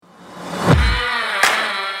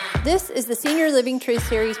This is the Senior Living Truth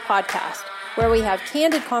Series podcast, where we have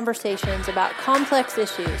candid conversations about complex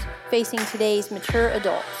issues facing today's mature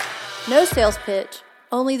adults. No sales pitch,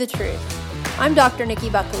 only the truth. I'm Dr. Nikki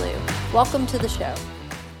Buckaloo. Welcome to the show.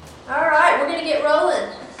 All right, we're going to get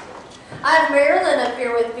rolling. I have Marilyn up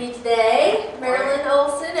here with me today. Marilyn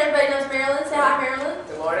Olson. Everybody knows Marilyn. Say hi, Marilyn.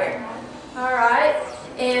 Good morning. All right.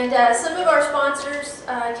 And some of our sponsors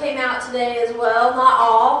came out today as well. Not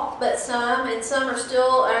all, but some. And some are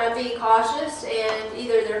still being cautious. And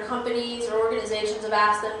either their companies or organizations have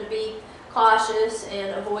asked them to be cautious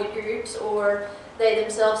and avoid groups, or they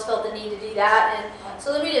themselves felt the need to do that. And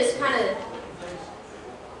so let me just kind of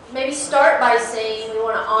maybe start by saying we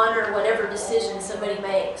want to honor whatever decision somebody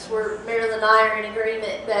makes. Marilyn and I are in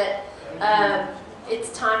agreement that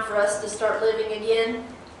it's time for us to start living again.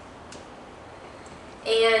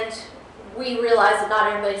 And we realize that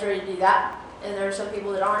not everybody's ready to do that. And there are some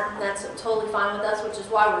people that aren't, and that's totally fine with us, which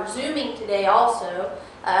is why we're Zooming today also.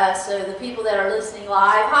 So the people that are listening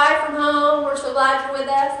live, hi from home, we're so glad you're with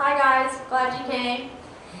us. Hi guys, glad you came.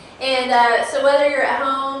 And so whether you're at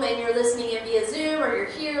home and you're listening in via Zoom or you're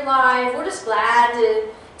here live, we're just glad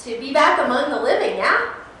to be back among the living,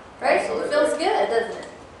 yeah? Right? Absolutely. It feels good, doesn't it?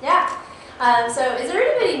 Yeah. So is there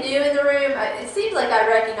anybody new in the room? It seems like I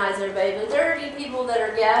recognize everybody, but is there any people that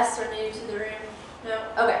are guests or new to the room? No?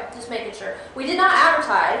 Okay, just making sure. We did not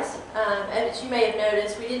advertise, as you may have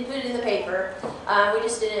noticed. We didn't put it in the paper. We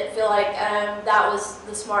just didn't feel like that was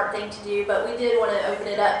the smart thing to do, but we did want to open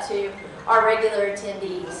it up to our regular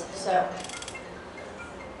attendees. So,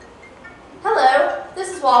 hello, this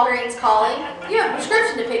is Walgreens calling. You have a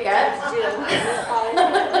prescription to pick up.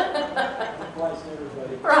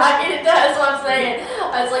 Right, it does, what I'm saying.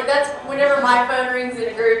 I was like, that's whenever my phone rings in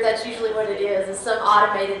a group, that's usually what it is some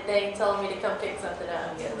automated thing telling me to come pick something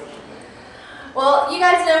up. Well, you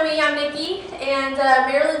guys know me, I'm Nikki, and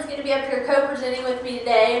Marilyn's going to be up here co-presenting with me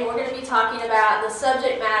today, and we're going to be talking about the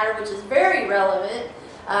subject matter, which is very relevant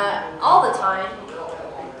all the time,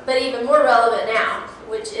 but even more relevant now,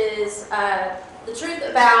 which is the truth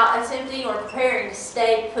about attempting or preparing to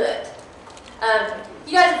stay put.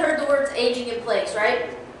 You guys have heard the words aging in place, right?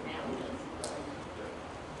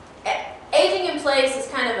 Aging in place is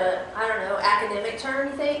kind of a, academic term,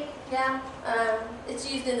 you think? Yeah?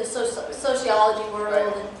 It's used in the sociology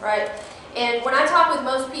world, and, right? And when I talk with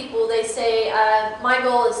most people, they say, my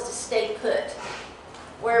goal is to stay put,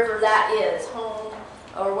 wherever that is, home,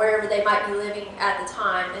 or wherever they might be living at the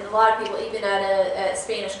time. And a lot of people, even at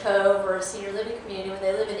Spanish Cove or a senior living community, when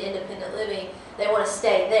they live in independent living, they want to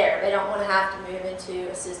stay there. They don't want to have to move into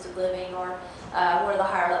assisted living or one of the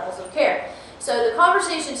higher levels of care. So the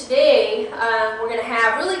conversation today we're going to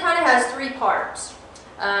have really kind of has three parts.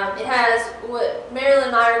 It has what Marilyn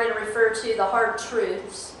and I are going to refer to the hard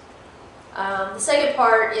truths. The second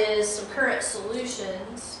part is some current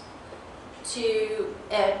solutions to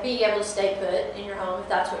being able to stay put in your home if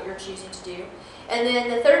that's what you're choosing to do. And then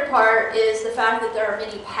the third part is the fact that there are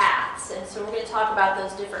many paths. And so we're going to talk about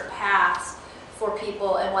those different paths for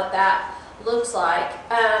people and what that looks like.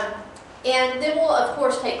 And then we'll, of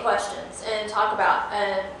course, take questions and talk about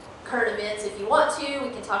current events if you want to. We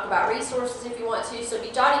can talk about resources if you want to. So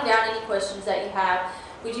be jotting down any questions that you have.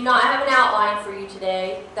 We do not have an outline for you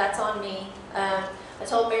today. That's on me. I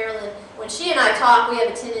told Marilyn, when she and I talk, we have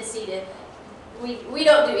a tendency to we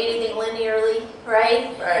don't do anything linearly,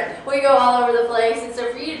 right? Right. We go all over the place, and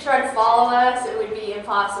so for you to try to follow us, it would be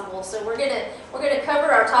impossible. So we're gonna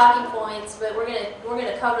cover our talking points, but we're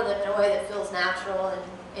gonna cover them in a way that feels natural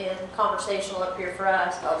and conversational up here for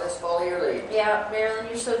us. I'll just follow your lead. Yeah, Marilyn,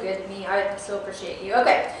 you're so good to me. I so appreciate you.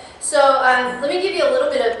 Okay, so let me give you a little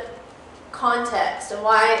bit of context and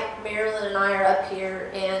why Marilyn and I are up here.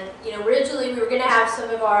 And originally we were going to have some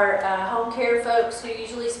of our home care folks who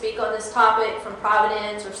usually speak on this topic from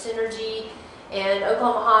Providence or Synergy and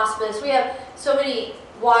Oklahoma Hospice. We have so many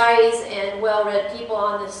wise and well-read people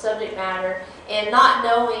on this subject matter, and not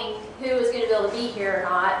knowing who was going to be able to be here or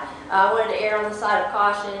not, I wanted to err on the side of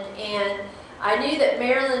caution. And I knew that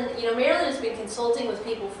Marilyn has been consulting with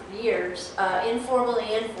people for years,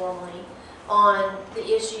 informally and formally, on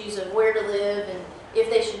the issues of where to live and if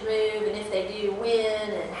they should move, and if they do,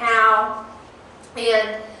 when and how.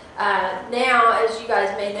 And now, as you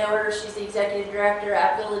guys may know her, she's the executive director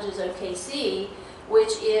at Villages OKC,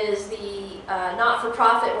 which is the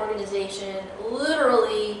not-for-profit organization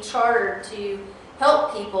literally chartered to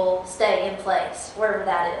help people stay in place, wherever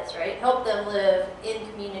that is, right? Help them live in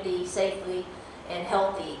community safely and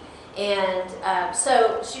healthy. And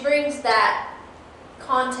so she brings that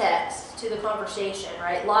context to the conversation,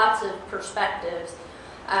 right? Lots of perspectives.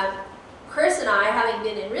 Chris and I, having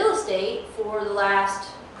been in real estate for the last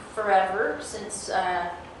forever, since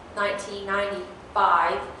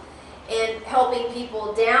 1995, and helping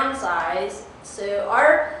people downsize. So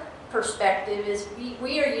our perspective is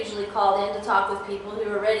we are usually called in to talk with people who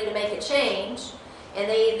are ready to make a change, and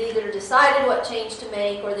they've either decided what change to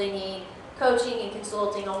make or they need coaching and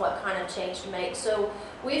consulting on what kind of change to make. So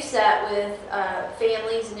we've sat with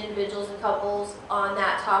families and individuals and couples on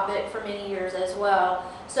that topic for many years as well.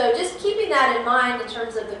 So just keeping that in mind in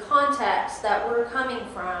terms of the context that we're coming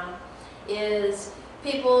from is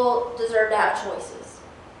people deserve to have choices.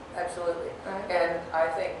 Absolutely. Right. And I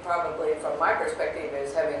think probably from my perspective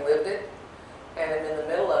is having lived it and I'm in the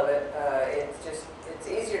middle of it, it's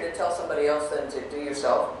easier to tell somebody else than to do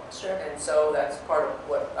yourself. Sure. And so that's part of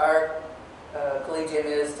what our collegium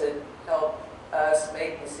is, to help us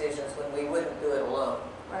make decisions when we wouldn't do it alone.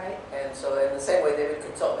 Right. And so in the same way they would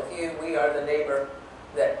consult with you, we are the neighbor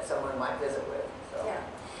that someone might visit with. So. Yeah.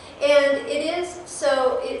 And it is,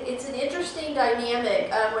 so it's an interesting dynamic,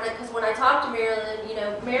 because when I talk to Marilyn,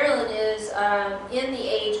 Marilyn is in the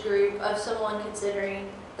age group of someone considering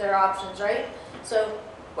their options, right? So.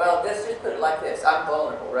 Well, let's just put it like this. I'm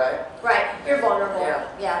vulnerable, right? Right. You're vulnerable.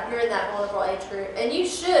 Yeah. You're in that vulnerable age group. And you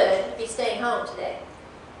should be staying home today.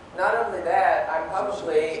 Not only that, I'm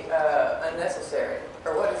probably unnecessary.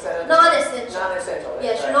 Or what is that? Non-essential. Non-essential.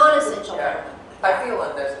 Yes, right. you're non-essential. Yeah. I feel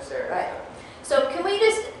unnecessary. Right. So can we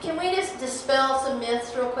just dispel some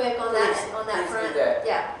myths real quick on that Please front? do that.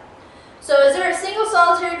 Yeah. So is there a single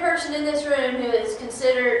solitary person in this room who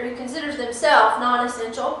considers themselves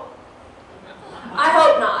non-essential? I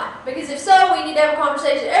hope not, because if so, we need to have a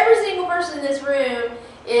conversation. Every single person in this room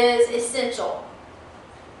is essential,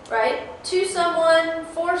 right? To someone,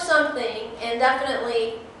 for something, and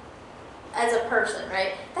definitely as a person,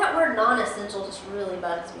 right? That word non-essential just really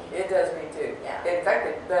bugs me. It does me too. Yeah. In fact,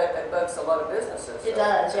 it bugs a lot of businesses. It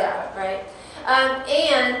does, yeah, right?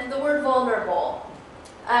 And the word vulnerable.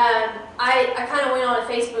 I kind of went on a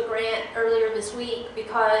Facebook rant earlier this week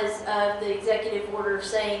because of the executive order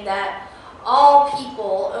saying that all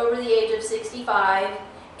people over the age of 65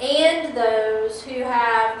 and those who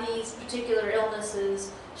have these particular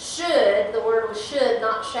illnesses should, the word was should,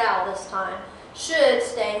 not shall this time, should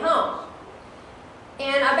stay home.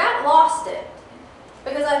 And I about lost it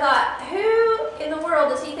because I thought, who in the world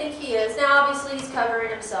does he think he is? Now, obviously, he's covering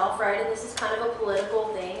himself, right? And this is kind of a political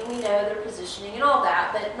thing, and we know their positioning and all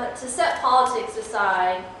that. But to set politics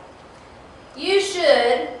aside, you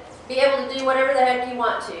should be able to do whatever the heck you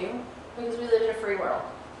want to because we live in a free world.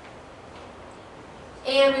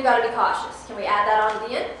 And we've got to be cautious. Can we add that on to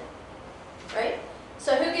the end? Right?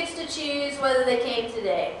 So who gets to choose whether they came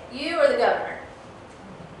today? You or the governor?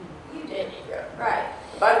 You did. Yeah. Right.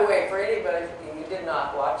 By the way, for anybody who did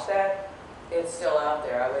not watch that, it's still out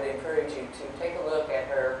there. I would encourage you to take a look at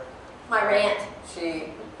her. My rant.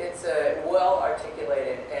 It's well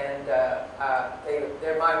articulated, and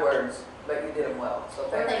they're my words, but you did them well. So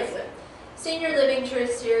thank you. Senior Living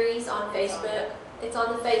Truth Series on Facebook. It's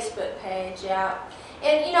on the Facebook page, yeah.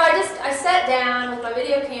 And I sat down with my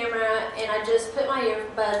video camera and I just put my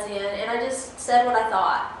earbuds in and I just said what I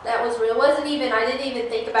thought. That was real. I didn't even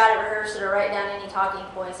think about it, rehearse it, or write down any talking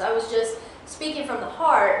points. I was just speaking from the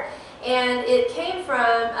heart. And it came from,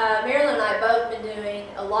 Marilyn and I have both been doing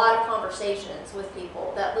a lot of conversations with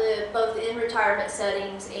people that live both in retirement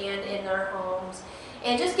settings and in their homes,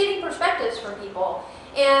 and just getting perspectives from people.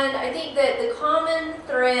 And I think that the common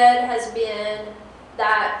thread has been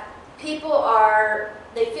that people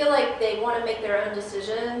they feel like they want to make their own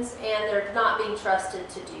decisions and they're not being trusted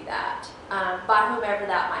to do that by whomever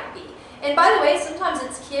that might be. And by the way, sometimes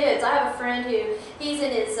it's kids. I have a friend he's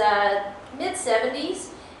in his mid-70s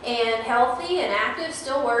and healthy and active,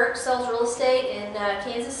 still works, sells real estate in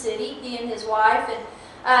Kansas City, he and his wife. And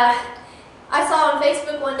I saw on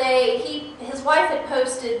Facebook one day, his wife had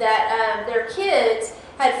posted that their kids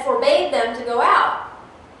had forbade them to go out,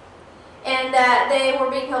 and that they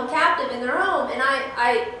were being held captive in their home. And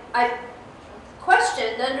I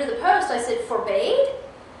questioned under the post, I said, forbade?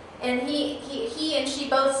 And he and she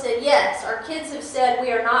both said, yes, our kids have said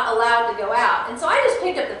we are not allowed to go out. And so I just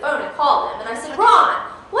picked up the phone and called him, and I said, Ron,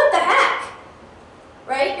 what the heck?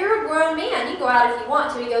 Right? You're a grown man. You go out if you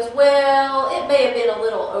want to. He goes, well, it may have been a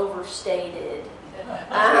little overstated.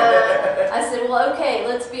 I said, well, okay,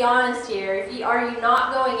 let's be honest here. Are you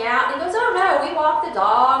not going out? And he goes, oh, no, we walk the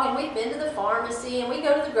dog, and we've been to the pharmacy, and we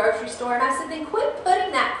go to the grocery store. And I said, then quit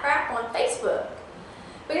putting that crap on Facebook.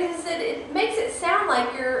 Because I said, it makes it sound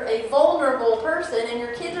like you're a vulnerable person, and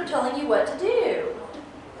your kids are telling you what to do.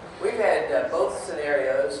 We've had both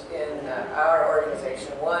scenarios in our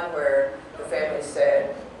organization. One where the family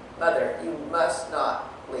said, Mother, you must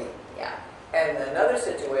not leave. Yeah. And another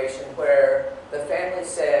situation where the family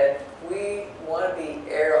said, we want to be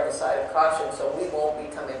err on the side of caution, so we won't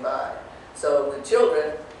be coming by. So the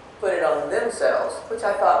children put it on themselves, which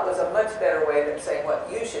I thought was a much better way than saying what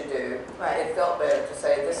you should do. Right. It felt better to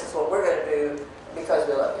say, this is what we're going to do because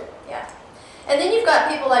we love you. Yeah. And then you've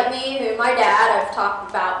got people like me who, my dad, I've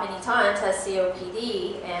talked about many times, has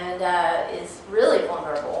COPD and is really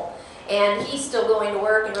vulnerable. And he's still going to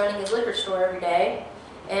work and running his liquor store every day.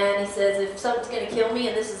 And he says, if something's going to kill me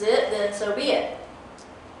and this is it, then so be it.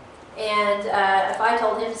 And if I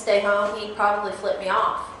told him to stay home, he'd probably flip me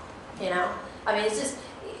off, you know. I mean, it's just,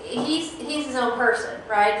 he's his own person,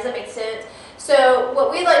 right? Does that make sense? So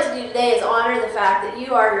what we'd like to do today is honor the fact that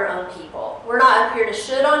you are your own people. We're not up here to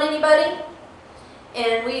should on anybody,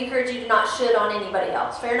 and we encourage you to not should on anybody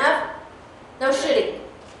else. Fair enough? No shooting.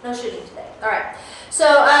 No shooting today. All right. So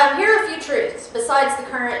here are a few truths besides the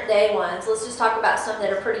current day ones. Let's just talk about some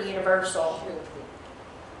that are pretty universal.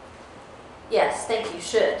 Yes, thank you.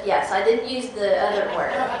 Should. Yes, I didn't use the other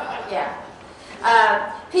word.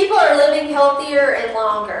 Yeah. People are living healthier and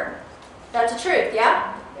longer. That's the truth,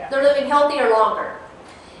 yeah? They're living healthier longer.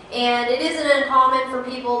 And it isn't uncommon for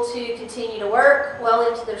people to continue to work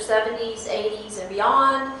well into their 70s, 80s, and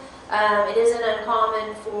beyond. It isn't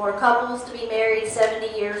uncommon for couples to be married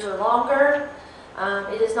 70 years or longer.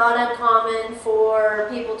 It is not uncommon for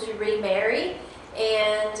people to remarry.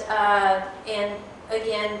 And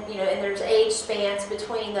again, you know, and there's age spans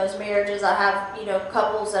between those marriages. I have, you know,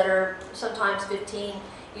 couples that are sometimes 15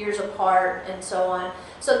 years apart and so on.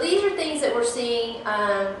 So these are things that we're seeing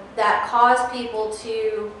that cause people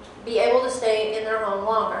to be able to stay in their home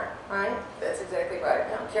longer, right? That's exactly right.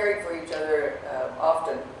 Caring for each other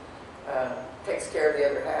often takes care of the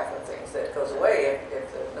other half of things. That goes away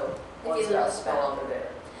if one spouse is no longer there.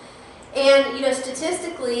 And, you know,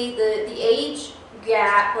 statistically, the age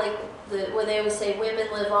gap, like where they always say women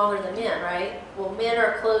live longer than men, right? Well, men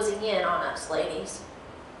are closing in on us, ladies.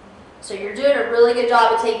 So you're doing a really good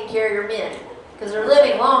job of taking care of your men because they're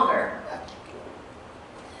living longer.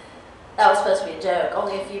 That was supposed to be a joke.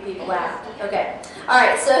 Only a few people laughed. Okay. All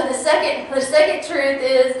right. So the second truth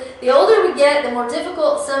is the older we get, the more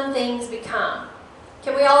difficult some things become.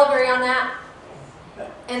 Can we all agree on that?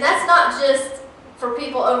 And that's not just for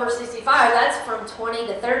people over 65. That's from 20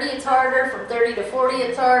 to 30. It's harder. From 30 to 40.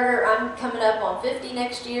 It's harder. I'm coming up on 50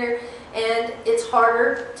 next year, and it's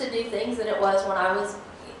harder to do things than it was when I was,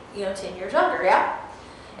 you know, 10 years younger. Yeah.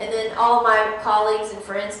 And then all my colleagues and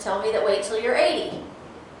friends tell me that wait till you're 80.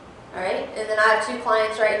 All right, and then I have 2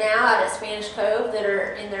 clients right now out at Spanish Cove that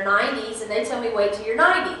are in their 90s, and they tell me wait till you're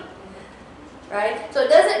 90. Right? So it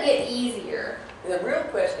doesn't get easier. The real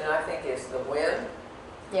question, I think, is the when.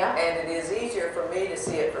 Yeah. And it is easier for me to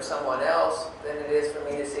see it for someone else than it is for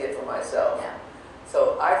me to see it for myself. Yeah.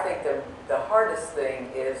 So I think the hardest thing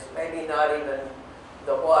is maybe not even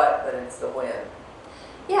the what, but it's the when.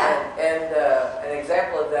 Yeah. And an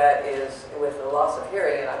example of that is with the loss of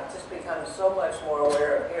hearing, and I've just become so much more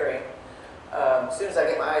aware of hearing. As soon as I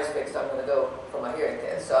get my eyes fixed, I'm going to go for my hearing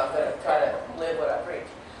test. So I'm going to try to live what I preach.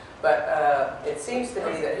 But it seems to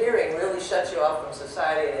me that hearing really shuts you off from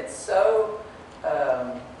society, and it's so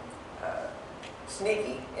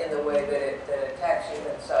sneaky in the way that it attacks you.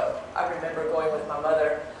 And so I remember going with my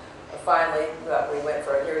mother. Finally, we went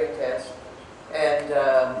for a hearing test, and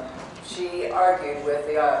she argued with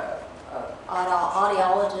the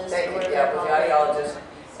audiologist. with the audiologist,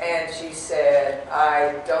 and she said,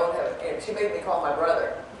 I don't have, and she made me call my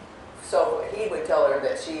brother. So he would tell her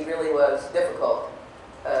that she really was difficult,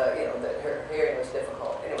 you know, that her hearing was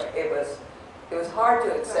difficult. Anyway, it was hard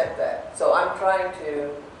to accept that. So I'm trying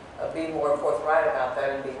to be more forthright about that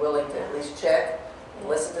and be willing to at least check and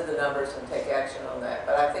listen to the numbers and take action on that.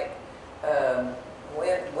 But I think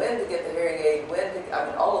when to get the hearing aid, I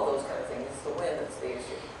mean, all of those kind of things, it's the when that's the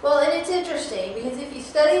issue. Well, and it's interesting because if you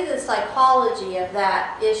study the psychology of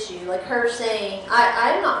that issue, like her saying,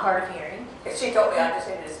 I'm not hard of hearing. And she told me I just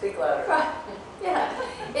needed to speak louder. Right. Yeah.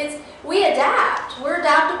 We adapt. We're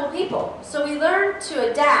adaptable people. So we learn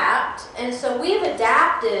to adapt, and so we've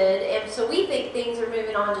adapted, and so we think things are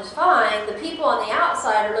moving on just fine. The people on the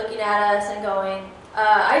outside are looking at us and going,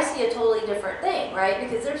 I see a totally different thing, right?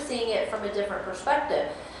 Because they're seeing it from a different perspective.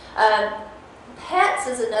 Pets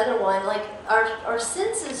is another one. Like our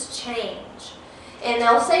senses change, and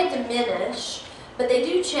they'll say diminish, but they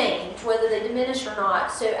do change, whether they diminish or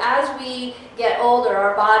not. So as we get older,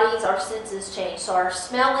 our bodies, our senses change. So our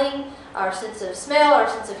smelling, our sense of smell, our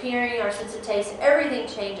sense of hearing, our sense of taste, everything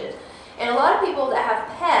changes. And a lot of people that have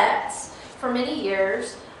pets for many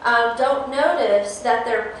years don't notice that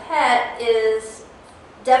their pet is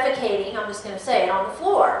defecating, I'm just going to say it, on the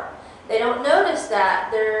floor. They don't notice that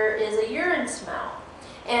there is a urine smell.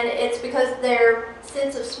 And it's because their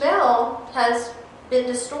sense of smell has been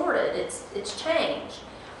distorted. It's changed.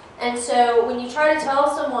 And so when you try to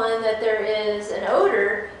tell someone that there is an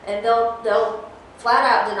odor, and they'll flat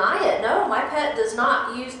out deny it. No, my pet does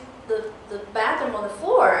not use the bathroom on the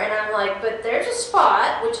floor. And I'm like, but there's a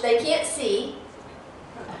spot, which they can't see,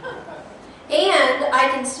 and I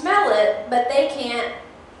can smell it, but they can't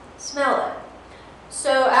smell it.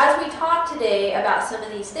 So as we talk today about some of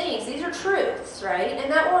these things, these are truths, right? And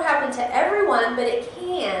that won't happen to everyone, but it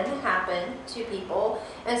can happen to people.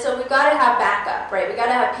 And so we've got to have backup, right? We've got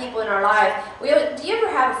to have people in our life. Do you ever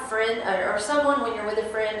have a friend or someone when you're with a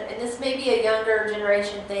friend, and this may be a younger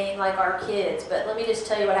generation thing like our kids, but let me just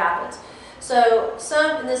tell you what happens. So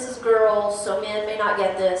and this is girls, so men may not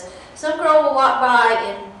get this. Some girl will walk by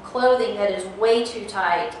in clothing that is way too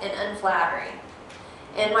tight and unflattering.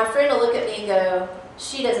 And my friend will look at me and go,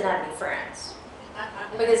 she doesn't have any friends.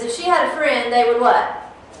 Because if she had a friend, they would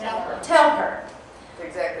what? Tell her. That's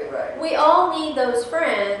exactly right. We all need those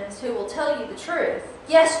friends who will tell you the truth.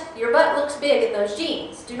 Yes, your butt looks big in those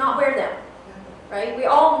jeans. Do not wear them. Right? We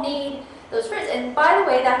all need those friends. And by the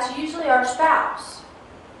way, that's usually our spouse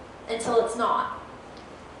until it's not.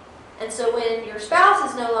 And so when your spouse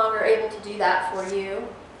is no longer able to do that for you,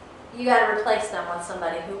 you got to replace them with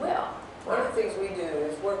somebody who will. One of the things we do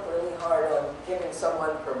is work really hard on giving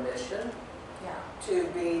someone permission to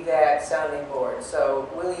be that sounding board. So,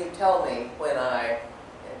 will you tell me when I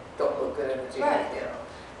don't look good in the jeans? Right. You know,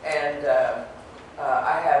 and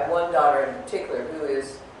I have one daughter in particular who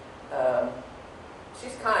is,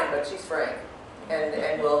 she's kind, but she's frank,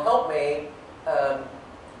 and will help me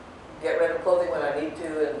get rid of clothing when I need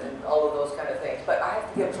to, and all of those kind of things. But I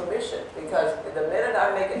have to give permission, because the minute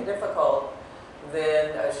I make it difficult,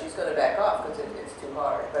 then she's going to back off because it's too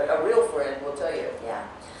hard. But a real friend will tell you. Yeah.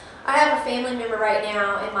 I have a family member right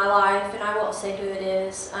now in my life, and I won't say who it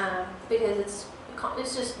is because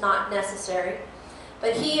it's just not necessary.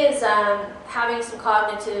 But he is having some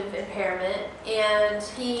cognitive impairment, and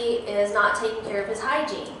he is not taking care of his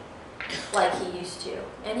hygiene like he used to.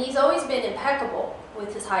 And he's always been impeccable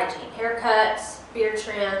with his hygiene. Haircuts, beard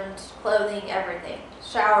trimmed, clothing, everything.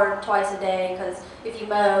 Showered twice a day, because if you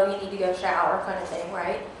mow, you need to go shower kind of thing,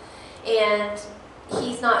 right? And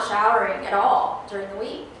he's not showering at all during the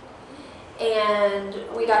week. And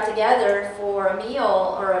we got together for a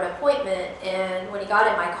meal or an appointment, and when he got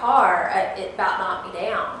in my car, it about knocked me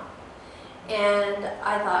down. And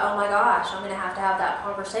I thought, oh my gosh, I'm going to have that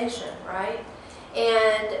conversation, right?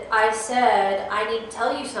 And I said, I need to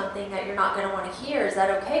tell you something that you're not going to want to hear. Is that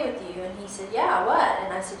okay with you? And he said, yeah, what?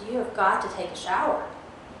 And I said, you have got to take a shower.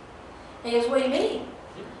 And he goes, what do you mean?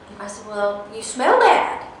 I said, well, you smell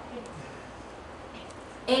bad.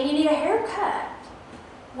 And you need a haircut.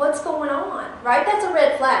 What's going on? Right? That's a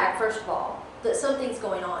red flag, first of all, that something's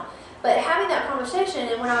going on. But having that conversation,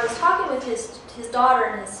 and when I was talking with his daughter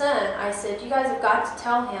and his son, I said, you guys have got to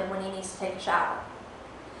tell him when he needs to take a shower.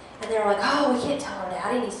 And they were like, oh, we can't tell our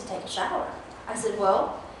dad he needs to take a shower. I said,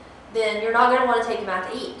 well, then you're not going to want to take him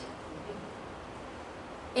out to eat.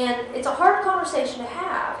 And it's a hard conversation to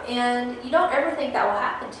have. And you don't ever think that will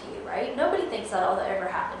happen to you, right? Nobody thinks that will ever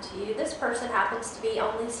happen to you. This person happens to be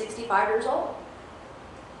only 65 years old.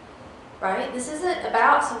 Right? This isn't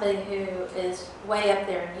about somebody who is way up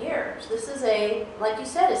there in years. This is like you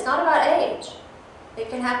said, it's not about age. It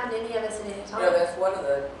can happen to any of us at any time. You know, that's one of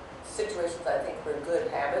the situations I think where good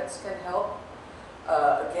habits can help.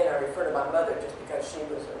 Again, I refer to my mother just because she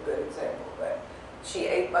was a good example. But she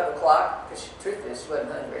ate by the clock, because truth is, she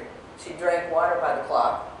wasn't hungry. She drank water by the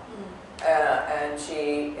clock. And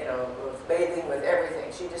she, was bathing with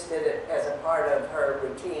everything. She just did it as a part of her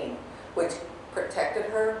routine, which protected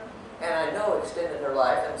her, and I know extended her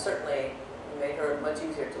life, and certainly made her much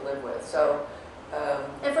easier to live with. So.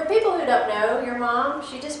 And for people who don't know, your mom,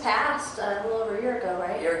 she just passed a little over a year ago,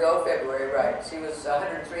 right? A year ago, February, right. She was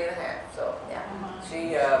 103 and a half, so. Yeah.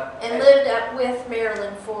 She. And lived up with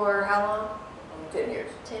Marilyn for how long? 10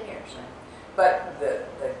 years. 10 years. But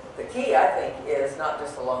the key, I think, is not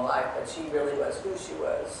just a long life, but she really was who she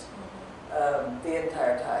was the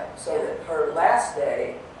entire time. So that her last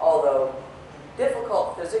day, although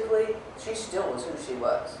difficult physically, she still was who she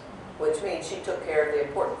was, which means she took care of the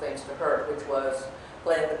important things to her, which was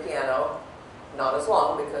playing the piano, not as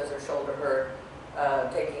long because her shoulder hurt,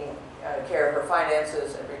 taking care of her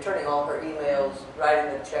finances and returning all her emails,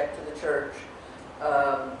 writing the check to the church.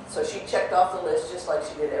 So she checked off the list just like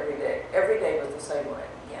she did every day. Every day was the same way.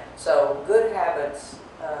 Yeah. So good habits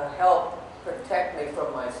help protect me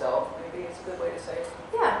from myself. Maybe it's a good way to say it.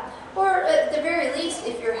 Yeah. Or at the very least,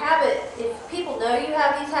 if people know you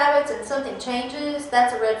have these habits and something changes,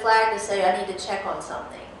 that's a red flag to say, I need to check on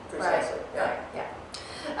something. Precisely, Right.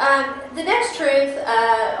 The next truth,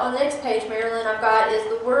 on the next page, Marilyn, I've got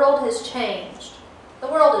is the world has changed. The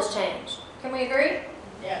world has changed. Can we agree?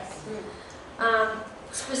 Yes.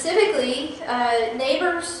 Specifically,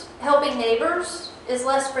 helping neighbors is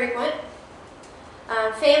less frequent.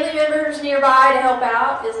 Family members nearby to help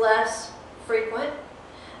out is less frequent.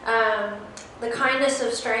 The kindness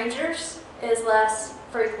of strangers is less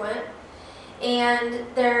frequent. And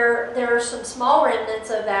there are some small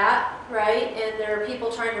remnants of that, right? And there are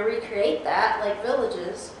people trying to recreate that, like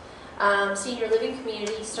villages. Senior living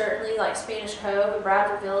communities, certainly like Spanish Cove and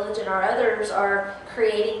Bradford Village and our others, are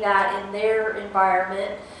creating that in their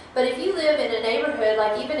environment. But if you live in a neighborhood,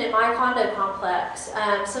 like even in my condo complex,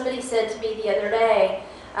 somebody said to me the other day,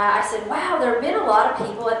 I said, wow, there have been a lot of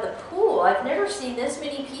people at the pool. I've never seen this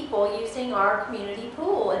many people using our community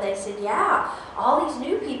pool. And they said, yeah, all these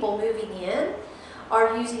new people moving in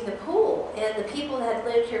are using the pool. And the people that had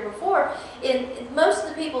lived here before, most of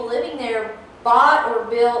the people living there bought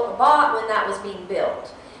when that was being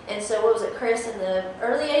built. And so what was it, Chris, in the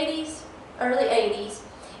early 80s? Early 80s.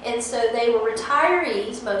 And so they were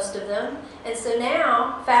retirees, most of them. And so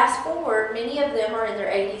now, fast forward, many of them are in their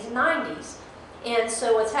 80s and 90s. And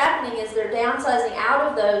so what's happening is they're downsizing out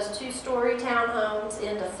of those two-story townhomes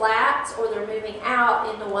into flats, or they're moving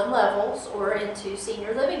out into one-levels or into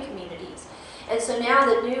senior living communities. And so now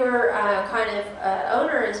the newer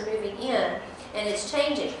owner is moving in, and it's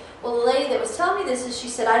changing. Well, the lady that was telling me this, she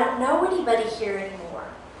said, I don't know anybody here anymore,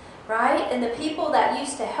 right? And the people that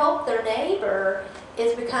used to help their neighbor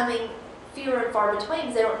is becoming fewer and far between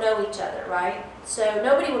because they don't know each other, right? So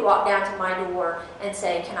nobody would walk down to my door and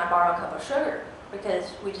say, can I borrow a cup of sugar?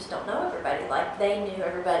 Because we just don't know everybody like they knew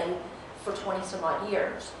everybody for 20-some odd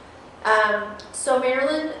years. So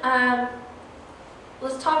Marilyn,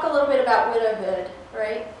 let's talk a little bit about widowhood,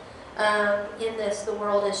 right? In this, the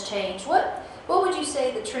world has changed. What would you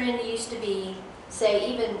say the trend used to be,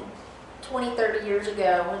 say even 20, 30 years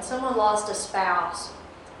ago, when someone lost a spouse?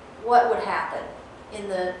 What would happen in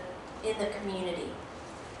the community?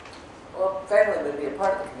 Well, family would be a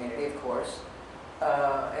part of the community, of course.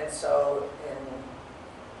 And so in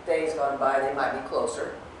days gone by, they might be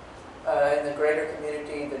closer. In the greater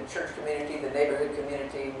community, the church community, the neighborhood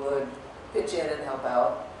community would pitch in and help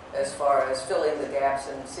out as far as filling the gaps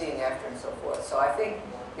and seeing after and so forth. So I think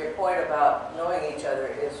your point about knowing each other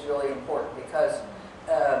is really important because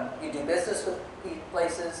you do business with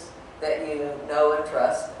places that you know and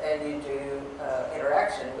trust, and you do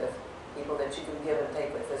interaction with people that you can give and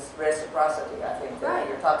take with. This reciprocity, I think, that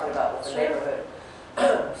you're talking about with the neighborhood.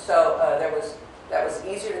 So that was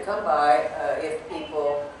easier to come by if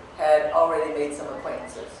people had already made some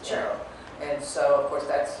acquaintances. You know? And so, of course,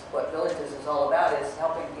 that's what Villages is all about, is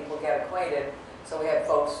helping people get acquainted. So we have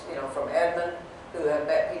folks, from Edmond who have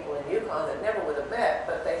met people in Yukon that never would have met,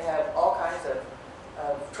 but they have all kinds of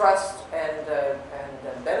trust and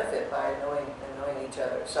benefit by knowing each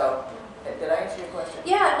other. So, did I answer your question?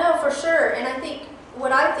 Yeah, no, for sure. And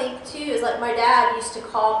what I think too is, like, my dad used to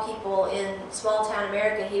call people in small town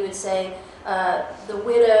America, he would say, the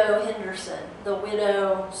widow Henderson, the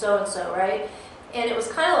widow so-and-so, right? And it was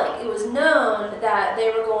kind of like, it was known that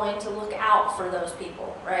they were going to look out for those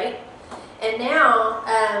people, right? And now,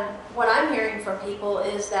 what I'm hearing from people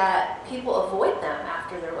is that people avoid them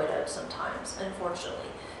after they're widowed sometimes, unfortunately.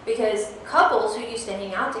 Because couples who used to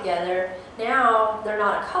hang out together, now they're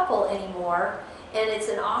not a couple anymore, and it's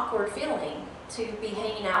an awkward feeling to be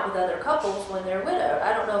hanging out with other couples when they're widowed.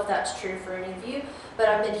 I don't know if that's true for any of you, but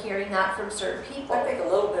I've been hearing that from certain people. I think a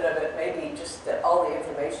little bit of it may be just all the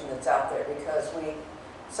information that's out there, because we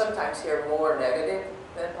sometimes hear more negative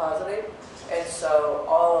than positive. And so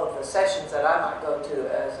all of the sessions that I might go to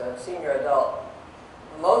as a senior adult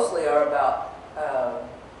mostly are about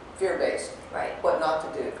fear-based, right? What not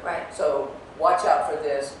to do. Right. So watch out for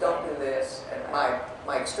this, don't do this. And my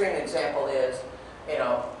extreme example is,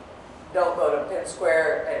 don't go to Penn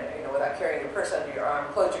Square and without carrying your purse under your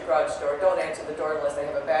arm. Close your garage door. Don't answer the door unless they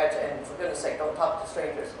have a badge. And for goodness sake, don't talk to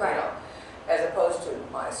strangers. Right. As opposed to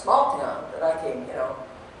my small town that I came,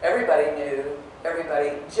 everybody knew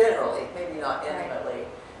everybody generally, maybe not intimately. Right.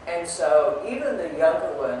 And so even the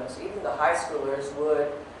younger ones, even the high schoolers,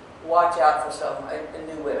 would watch out for a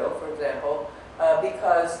new widow, for example,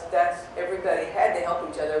 because that's everybody had to help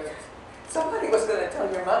each other. Somebody was going to tell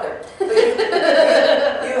your mother. So you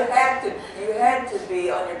had to be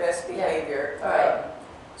on your best behavior. Yeah. Right.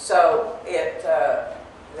 So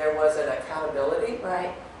there was an accountability.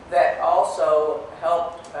 Right. That also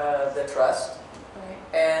helped the trust.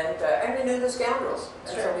 Right. And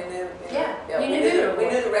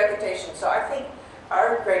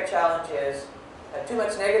great challenge is too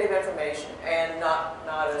much negative information and not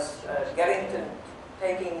us getting to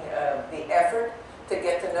taking the effort to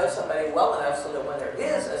get to know somebody well enough so that when there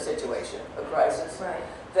is a situation, a crisis, Right.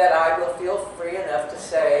 that I will feel free enough to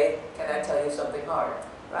say, can I tell you something hard?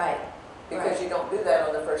 Right. Because Right. you don't do that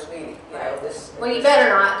on the first meeting. You know, Right. this. Well, you better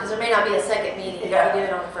not, because there may not be a second meeting if Yeah. you do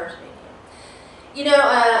it on the first meeting. You know,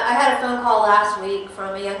 I had a phone call last week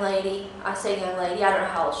from a young lady. I say young lady, I don't know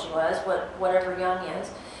how old she was, whatever young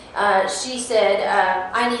is. She said,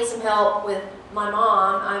 I need some help with my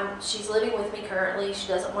mom. She's living with me currently. She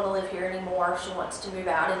doesn't want to live here anymore. She wants to move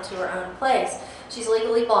out into her own place. She's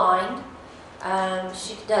legally blind.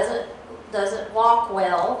 She doesn't walk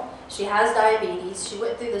well. She has diabetes. She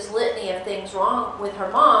went through this litany of things wrong with her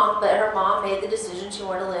mom, but her mom made the decision she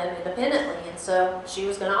wanted to live independently, and so she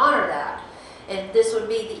was going to honor that. And this would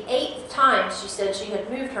be the 8th time she said she had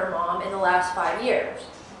moved her mom in the last 5 years.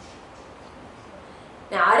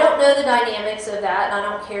 Now, I don't know the dynamics of that, and I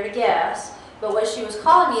don't care to guess, but what she was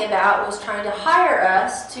calling me about was trying to hire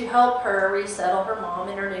us to help her resettle her mom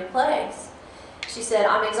in her new place. She said,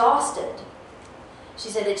 I'm exhausted. She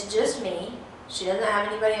said, it's just me. She doesn't have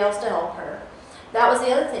anybody else to help her. That was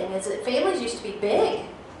the other thing, is that families used to be big,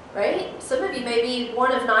 right? Some of you may be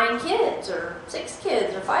one of 9 kids, or 6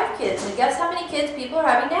 kids, or 5 kids, and guess how many kids people are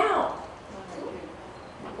having now?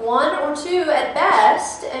 1 or 2 at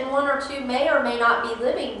best, and 1 or 2 may or may not be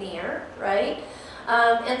living near, right?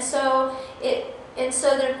 And so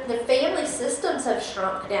the family systems have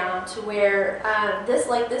shrunk down to where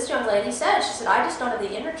like this young lady said, she said, I just don't have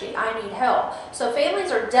the energy, I need help. So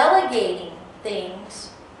families are delegating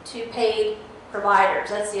things to paid providers.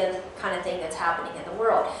 That's the other kind of thing that's happening in the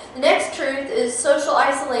world. The next truth is social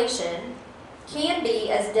isolation can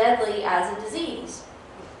be as deadly as a disease.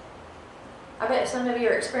 I bet some of you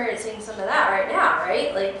are experiencing some of that right now,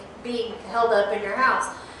 right? Like being held up in your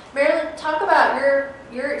house. Marilyn, talk about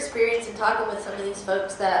your experience in talking with some of these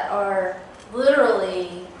folks that are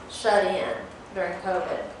literally shut in during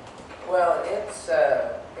COVID. Well, it's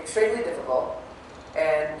extremely difficult,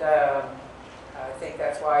 and I think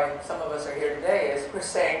that's why some of us are here today. Is we're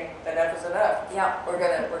saying enough is enough. Yeah. We're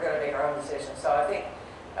gonna make our own decisions. So I think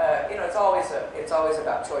it's always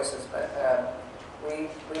about choices. But we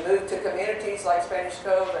moved to communities like Spanish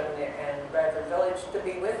Cove and Bradford Village to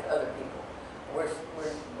be with other people. We're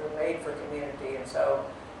made for community, and so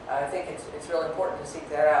I think it's really important to seek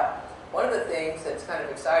that out. One of the things that's kind of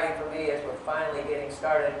exciting for me as we're finally getting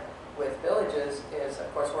started with villages is,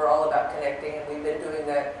 of course, we're all about connecting, and we've been doing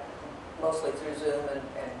that mostly through Zoom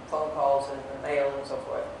and phone calls and mail and so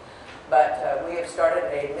forth. But we have started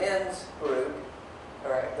a men's group,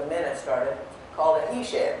 or the men have started, called a He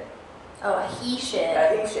Shed. Oh, a he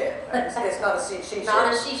shed. A He Shed. It's not a she shed.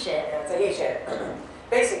 Not a she shed. Yeah, it's a He Shed.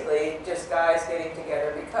 Basically, just guys getting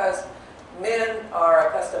together because men are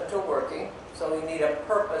accustomed to working, so we need a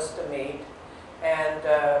purpose to meet, and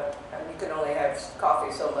you can only have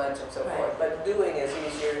coffee so much and so forth, but doing is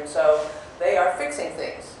easier, and so they are fixing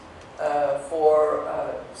things for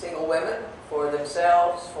single women, for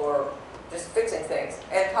themselves, for just fixing things,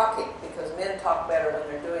 and talking, because men talk better when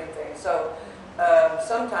they're doing things. So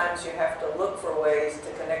sometimes you have to look for ways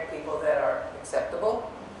to connect people that are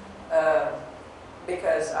acceptable.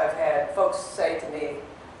 Because I've had folks say to me,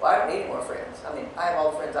 well, I don't need any more friends. I mean, I have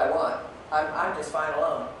all the friends I want. I'm just fine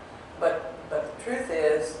alone. But the truth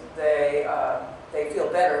is, they feel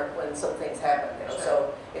better when some things happen. You know? Sure.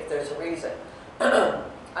 So if there's a reason,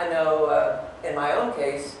 I know in my own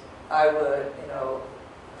case, I would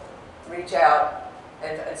reach out,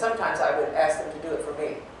 and sometimes I would ask them to do it for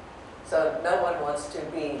me. So no one wants to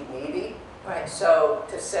be needy. Right. So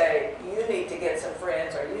to say, you need to get some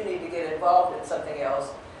friends or you need to get involved in something else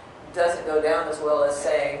doesn't go down as well as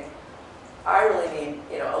saying, I really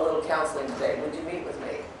need a little counseling today. Would you meet with me?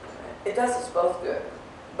 Right. It does us both good.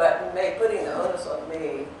 But putting the onus on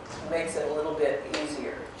me makes it a little bit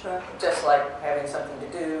easier. Sure. Just like having something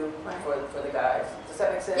to do right. for the guys. Does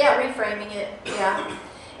that make sense? Yeah, reframing it. Yeah.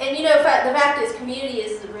 And the fact is, community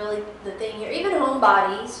is really the thing here. Even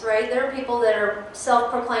homebodies, right? There are people that are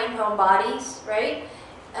self-proclaimed homebodies, right?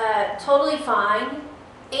 Totally fine.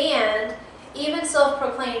 And even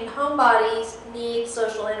self-proclaimed homebodies need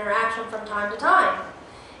social interaction from time to time.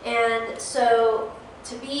 And so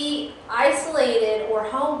to be isolated or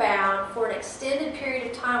homebound for an extended period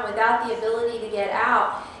of time without the ability to get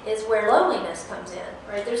out is where loneliness comes in,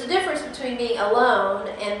 right? There's a difference between being alone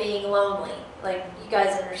and being lonely. Like, you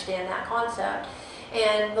guys understand that concept.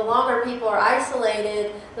 And the longer people are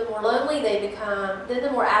isolated, the more lonely they become, then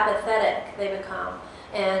the more apathetic they become.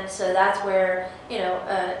 And so that's where,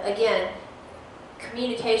 again,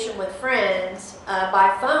 communication with friends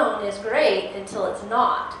by phone is great until it's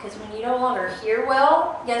not. Because when you no longer hear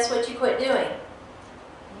well, guess what you quit doing?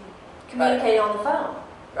 Communicate on the phone.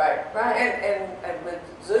 Right. Right. And with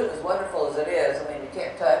Zoom, as wonderful as it is, I mean, you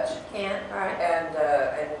can't touch. Can't, right. And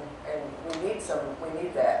we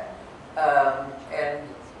need that. And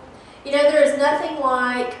You know, there is nothing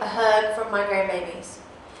like a hug from my grandbabies.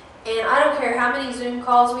 And I don't care how many Zoom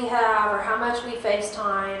calls we have or how much we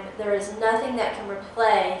FaceTime, there is nothing that can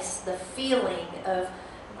replace the feeling of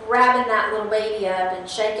grabbing that little baby up and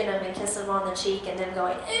shaking them and kissing them on the cheek and then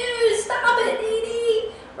going, "Ew, stop it, Dee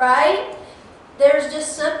Dee," right? There's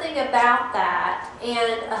just something about that,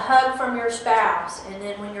 and a hug from your spouse. And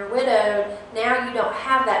then when you're widowed, now you don't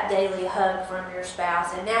have that daily hug from your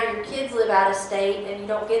spouse, and now your kids live out of state and you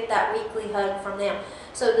don't get that weekly hug from them.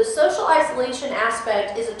 So the social isolation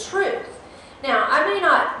aspect is a truth. Now,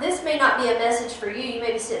 this may not be a message for you. You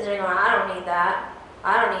may be sitting there going, "I don't need that.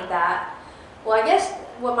 I don't need that." Well, I guess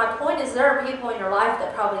what my point is, there are people in your life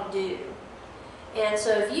that probably do. And so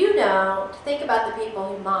if you don't, think about the people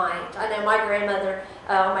who might. I know my grandmother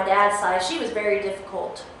on my dad's side, she was very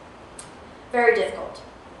difficult. Very difficult.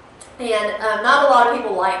 And not a lot of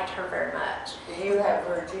people liked her very much. do you have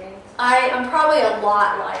her genes? I'm probably a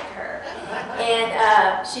lot like her.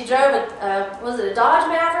 And she drove was it a Dodge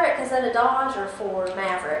Maverick? Is that a Dodge or Ford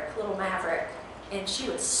Maverick? Little Maverick. And she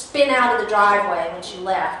would spin out of the driveway when she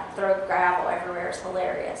left, throw gravel everywhere. It's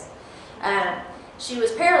hilarious. She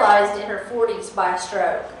was paralyzed in her 40s by a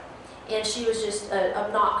stroke, and she was just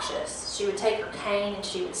obnoxious. She would take her cane and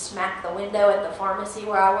she would smack the window at the pharmacy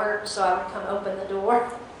where I worked, so I would come open the door.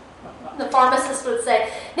 The pharmacist would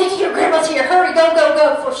say, "Nikki, your grandma's here, hurry, go, go,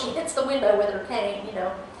 go," before she hits the window with her cane, you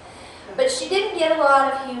know. But she didn't get a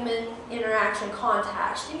lot of human interaction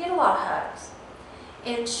contact. She didn't get a lot of hugs.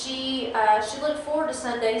 And she looked forward to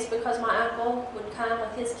Sundays because my uncle would come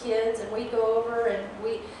with his kids and we'd go over, and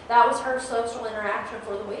that was her social interaction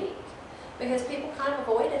for the week, because people kind of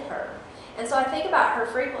avoided her. And so I think about her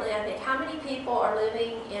frequently. I think, how many people are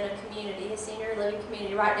living in a community, a senior living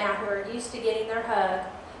community right now, who are used to getting their hug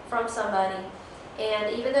from somebody, and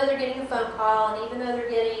even though they're getting a phone call and even though they're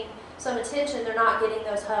getting some attention, they're not getting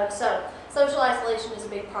those hugs. So social isolation is a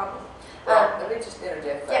big problem. Well, let me just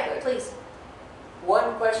interject. Yeah, please.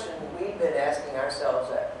 One question we've been asking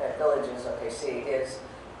ourselves at Villages OKC is,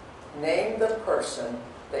 name the person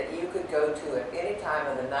that you could go to at any time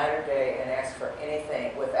of the night or day and ask for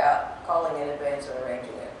anything without calling in advance and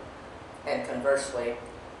arranging it. And conversely,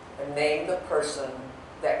 name the person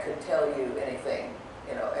that could tell you anything,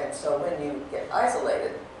 you know. And so when you get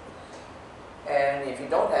isolated, and if you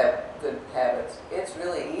don't have good habits, it's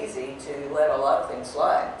really easy to let a lot of things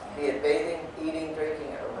slide, be it bathing, eating,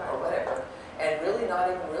 drinking, or whatever, and really not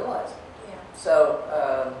even realize it. Yeah.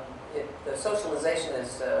 So the socialization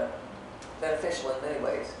is beneficial in many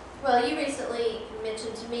ways. Well, you recently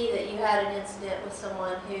mentioned to me that you had an incident with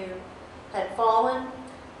someone who had fallen.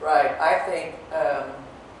 Right. I think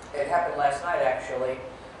it happened last night, actually.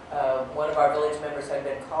 One of our village members had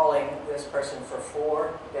been calling this person for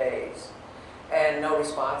 4 days, and no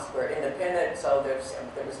response. We're independent, so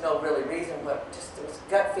there was no really reason, but just there was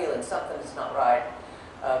a gut feeling something is not right.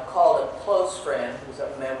 Called a close friend who's a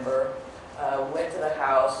member, went to the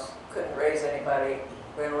house, couldn't raise anybody,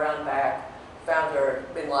 went around back, found her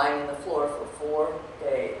been lying on the floor for 4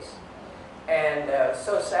 days. And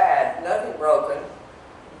so sad, nothing broken,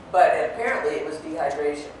 but apparently it was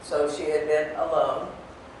dehydration. So she had been alone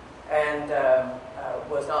and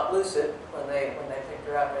was not lucid when they picked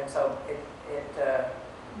her up. And so it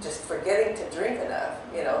just forgetting to drink enough,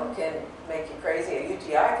 you know, can make you crazy. A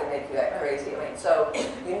UTI can make you that crazy. I mean, so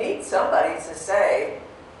you need somebody to say,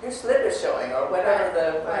 "Your slip is showing," or whatever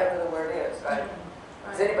the word is, right?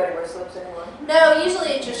 Does anybody wear slips anymore? No,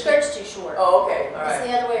 usually it's your skirt's too short. Oh, okay, all It's right.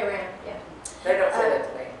 the other way around, yeah. They don't say that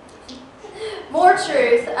to me. More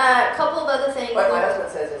truth. A couple of other things. What my husband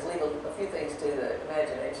says is leave a few things to the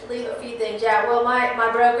imagination. Leave a few things, yeah. Well,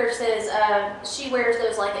 my broker says she wears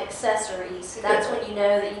those like accessories. That's when you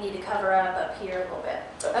know that you need to cover up here a little bit.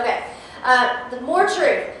 Okay. The more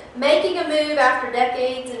truth. Making a move after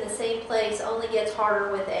decades in the same place only gets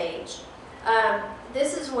harder with age.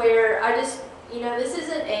 This is where I just, this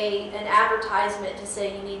isn't an advertisement to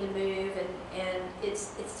say you need to move, and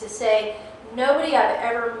it's to say nobody I've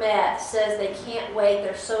ever met says they can't wait.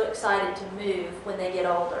 They're so excited to move when they get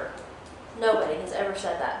older. Nobody has ever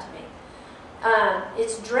said that to me.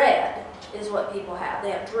 It's dread is what people have.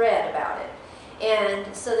 They have dread about it.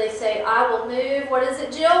 And so they say, I will move. What is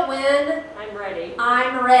it, Jill? When? I'm ready.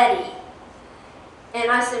 I'm ready. And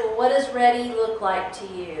I said, well, what does ready look like to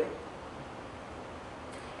you?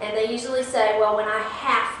 And they usually say, well, when I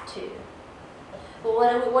have to.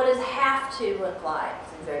 Well, what does have to look like?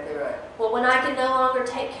 That's exactly right. Well, when I can no longer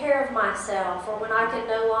take care of myself, or when I can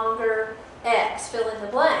no longer X, fill in the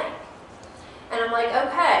blank. And I'm like,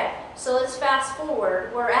 okay, so let's fast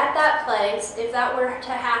forward. We're at that place. If that were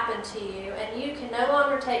to happen to you and you can no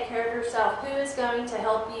longer take care of yourself, who is going to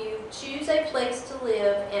help you choose a place to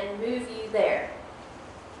live and move you there?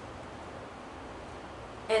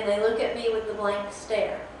 And they look at me with the blank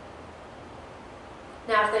stare.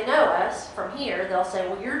 Now, if they know us from here, they'll say,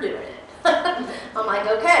 well, you're doing it. I'm like,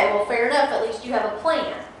 okay, well, fair enough. At least you have a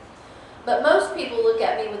plan. But most people look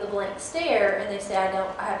at me with a blank stare and they say, I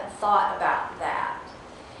haven't thought about that.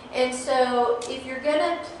 And so if you're going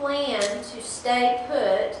to plan to stay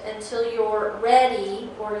put until you're ready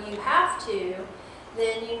or you have to,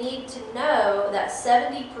 then you need to know that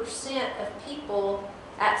 70% of people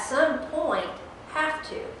at some point have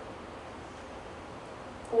to,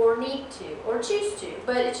 or need to, or choose to.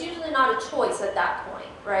 But it's usually not a choice at that point,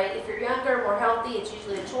 right? If you're younger, more healthy, it's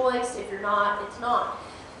usually a choice. If you're not, it's not.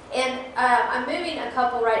 And I'm moving a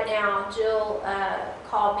couple right now. Jill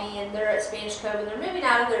called me, and they're at Spanish Cove, and they're moving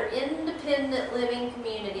out of their independent living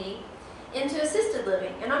community into assisted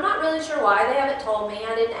living. And I'm not really sure why. They haven't told me.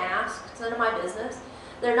 I didn't ask. It's none of my business.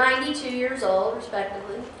 They're 92 years old,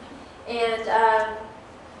 respectively. And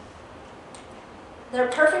they're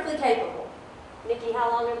perfectly capable. Nikki,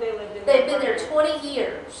 how long have they lived in They've that been there apartment? 20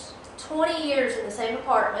 years. 20 years in the same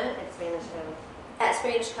apartment At Spanish Cove. at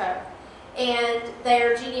Spanish Cove. And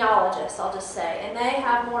they're genealogists, I'll just say. And they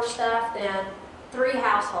have more stuff than 3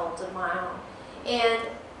 households of my own.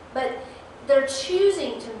 But they're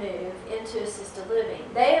choosing to move into assisted living.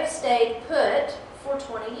 They have stayed put for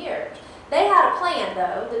 20 years. They had a plan,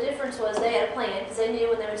 though. The difference was they had a plan because they knew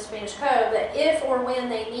when they were in Spanish Cove that if or when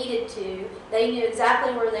they needed to, they knew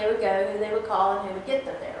exactly where they would go, who they would call, and who would get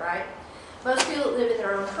them there, right? Most people that live in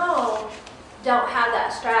their own home don't have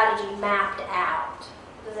that strategy mapped out.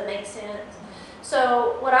 Does that make sense?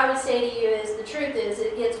 So what I would say to you is the truth is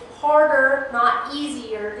it gets harder, not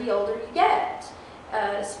easier, the older you get.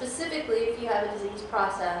 Specifically if you have a disease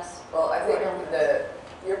process. Well, I think or illness.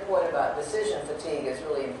 your point about decision fatigue is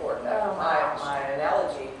really important. Oh, my gosh. My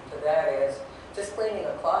analogy to that is just cleaning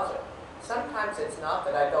a closet. Sometimes it's not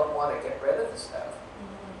that I don't want to get rid of the stuff,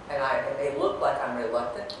 and it may look like I'm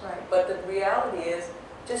reluctant, Right. but the reality is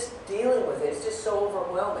just dealing with it is just so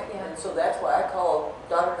overwhelming. Yeah. And so that's why I call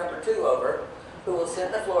daughter number 2 over, who will sit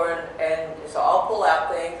on the floor and so I'll pull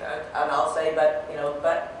out things and I'll say, but,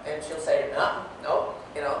 and she'll say, no,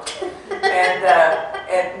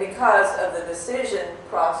 and because of the decision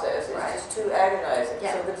process, it's Right. just too agonizing.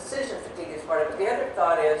 Yeah. So the decision fatigue is part of it. The other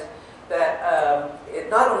thought is that it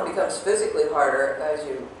not only becomes physically harder as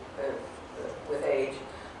you, with age,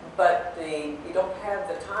 but you don't have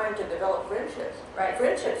the time to develop friendships. Right.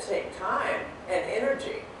 Friendships take time and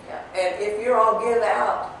energy. Yeah. And if you're all give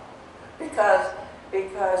out because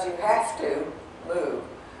you have to move,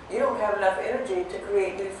 you don't have enough energy to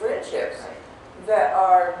create new friendships Right. that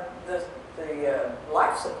are the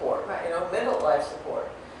life support, Right. mental life support.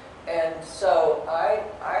 And so I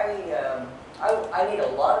need a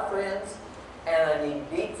lot of friends, and I need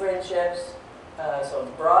deep friendships. So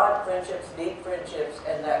broad friendships, deep friendships,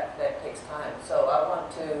 and that takes time. So I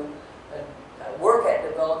want to work at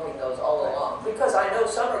developing those all Right. along, because I know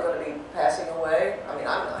some are going to be passing away. I mean,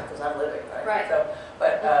 I'm not, because I'm living, right? Right. So,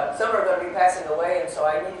 but some are going to be passing away, and so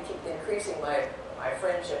I need to keep increasing my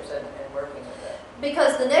friendships and working with that.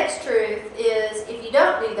 Because the next truth is, if you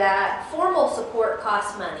don't do that, formal support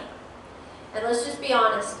costs money. And let's just be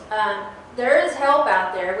honest, there is help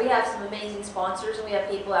out there. We have some amazing sponsors, and we have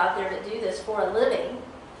people out there that do this for a living.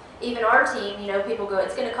 Even our team, people go,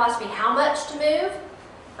 it's going to cost me how much to move?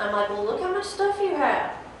 I'm like, well, look how much stuff you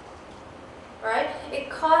have. Right? It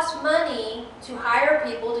costs money to hire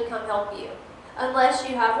people to come help you. Unless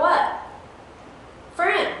you have what?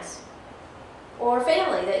 Friends. Or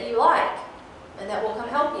family that you like. And that will come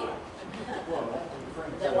help you.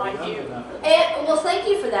 That like you. And, well, thank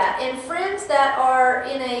you for that. And friends that are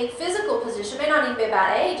in a physical position, may not even be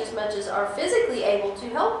about age as much as are physically able to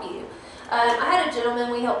help you. I had a gentleman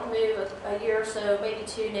we helped move a year or so, maybe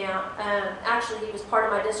 2 now. Actually, he was part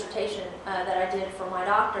of my dissertation that I did for my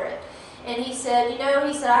doctorate. And he said,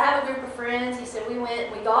 I have a group of friends. He said, we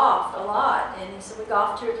golfed a lot. And he said, we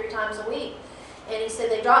golfed 2 or 3 times a week. And he said,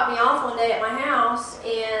 they dropped me off one day at my house,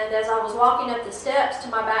 and as I was walking up the steps to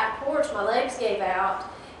my back porch, my legs gave out.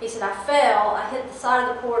 He said, I fell. I hit the side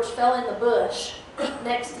of the porch, fell in the bush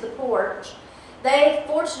next to the porch. They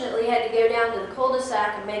fortunately had to go down to the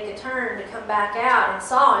cul-de-sac and make a turn to come back out, and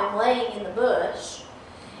saw him laying in the bush.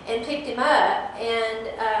 and picked him up.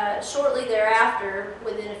 And shortly thereafter,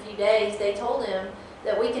 within a few days, they told him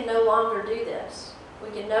that we can no longer do this. We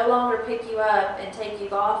can no longer pick you up and take you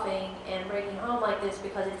golfing and bring you home like this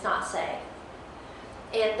because it's not safe.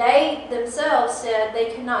 And they themselves said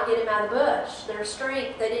they could not get him out of the bush. Their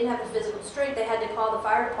strength, they didn't have the physical strength. They had to call the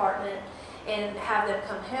fire department and have them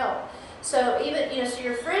come help. So even, so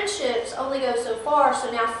your friendships only go so far.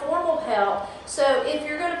 So now formal help. So if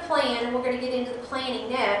you're going to plan, and we're going to get into the planning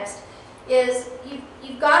next, is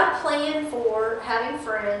you've got to plan for having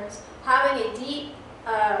friends, having a deep,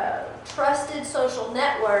 trusted social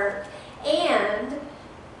network, and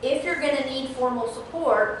if you're going to need formal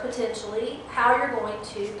support, potentially, how you're going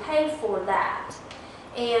to pay for that.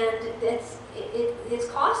 And it's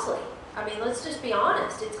costly. I mean, let's just be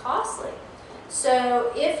honest, it's costly.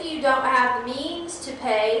 So if you don't have the means to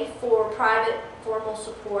pay for private formal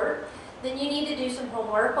support, then you need to do some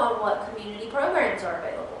homework on what community programs are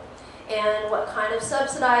available and what kind of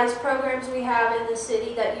subsidized programs we have in the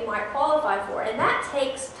city that you might qualify for. And that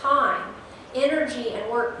takes time, energy, and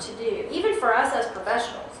work to do, even for us as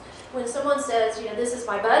professionals. When someone says, this is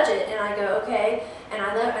my budget, and I go, okay, and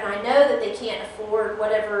I know that they can't afford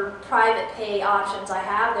whatever private pay options I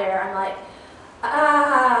have there, I'm like,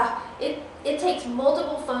 it takes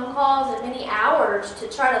multiple phone calls and many hours to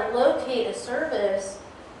try to locate a service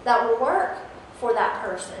that will work for that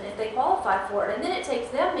person if they qualify for it. And then it takes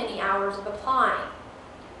them many hours of applying.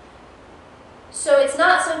 So it's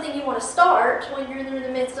not something you want to start when you're in the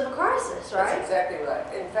midst of a crisis, right? That's exactly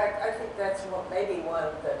right. In fact, I think that's maybe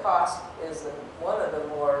the cost is one of the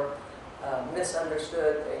more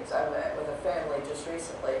misunderstood things. I met with a family just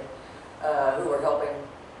recently who were helping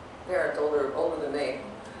parents older than me.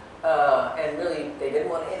 And really, they didn't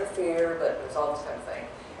want to interfere, but it was all this kind of thing.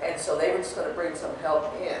 And so they were just going to bring some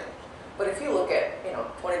help in. But if you look at,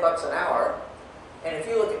 $20 an hour, and if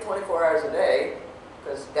you look at 24 hours a day,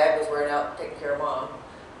 because Dad was wearing out taking care of Mom,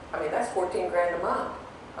 I mean, that's $14 grand a month.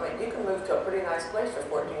 I mean, you can move to a pretty nice place for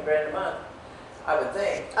 $14 grand a month, I would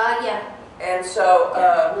think. Yeah. And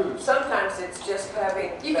so sometimes it's just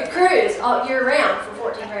having... You could cruise all year round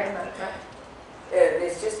for $14 grand a month, right?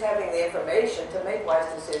 It's just having the information to make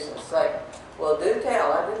wise decisions. It's like, well, do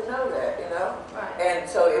tell, I didn't know that, Right. And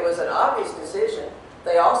so it was an obvious decision.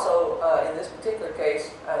 They also, in this particular case,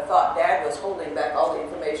 thought Dad was holding back all the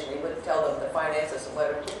information. He wouldn't tell them the finances and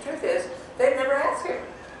whatever. The truth is, they'd never asked him.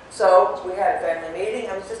 So we had a family meeting.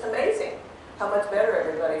 It was just amazing how much better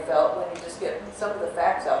everybody felt when you just get some of the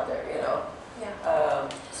facts out there, Yeah.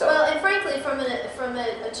 So. Well, and frankly, from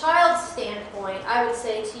a child's standpoint, I would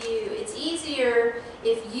say to you, it's easier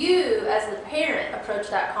if you, as the parent, approach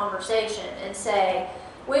that conversation and say,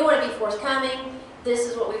 we want to be forthcoming, this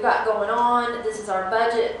is what we've got going on, this is our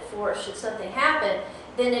budget for should something happen,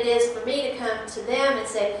 than it is for me to come to them and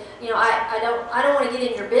say, I don't want to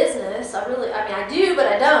get in your business. I do, but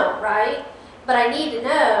I don't, right? But I need to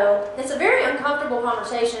know. It's a very uncomfortable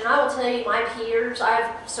conversation, and I will tell you, my peers,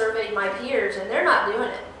 I've surveyed my peers, and they're not doing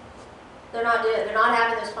it. They're not doing it. They're not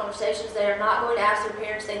having those conversations. They are not going to ask their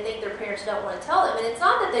parents. They think their parents don't want to tell them, and it's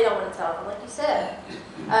not that they don't want to tell them, like you said.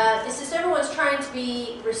 It's just everyone's trying to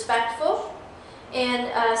be respectful,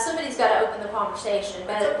 and somebody's got to open the conversation.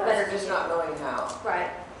 Better just not knowing how.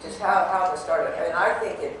 Right. Just how to start it. And I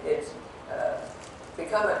think it's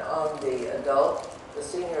becoming on the adult, the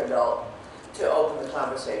senior adult, to open the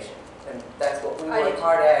conversation. And that's what we work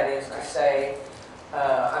hard at, is to say,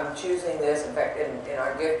 I'm choosing this. In fact, in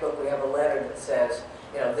our gift book, we have a letter that says,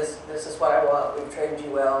 this is what I want. We've trained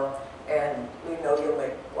you well, and we know you'll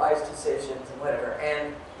make wise decisions and whatever.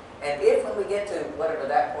 And if when we get to whatever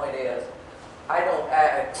that point is, I don't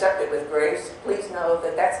accept it with grace, please know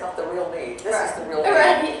that that's not the real me. This is the real me.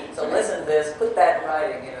 Right. So listen to this, put that in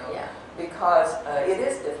writing, Yeah. because it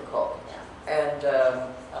is difficult. Yeah.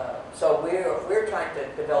 And so we're trying to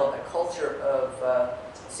develop a culture of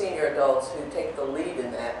senior adults who take the lead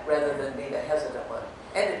in that rather than be the hesitant one.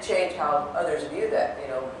 And to change how others view that,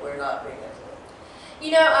 we're not being hesitant.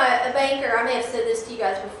 A banker, I may have said this to you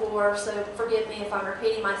guys before, so forgive me if I'm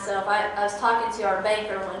repeating myself. I was talking to our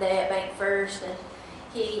banker one day at Bank First, and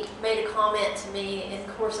he made a comment to me in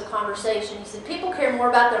the course of conversation. He said, people care more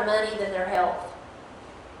about their money than their health.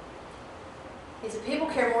 He said, people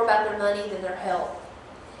care more about their money than their health.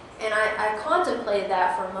 And I contemplated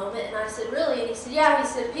that for a moment, and I said, really? And he said, yeah. He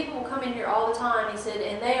said, people will come in here all the time. He said,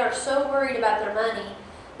 and they are so worried about their money,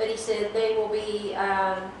 but he said they will be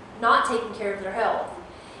not taking care of their health.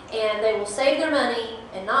 And they will save their money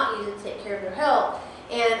and not use it to take care of their health.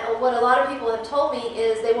 And what a lot of people have told me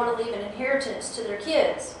is they want to leave an inheritance to their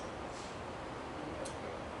kids.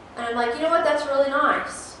 And I'm like, you know what, that's really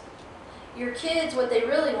nice. your kids, what they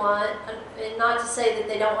really want, and not to say that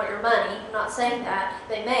they don't want your money, I'm not saying that,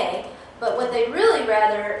 they may, but what they really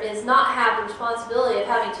rather is not have the responsibility of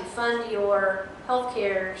having to fund your health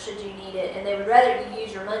care should you need it, and they would rather you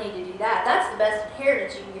use your money to do that. That's the best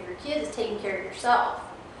inheritance you can give your kids, is taking care of yourself,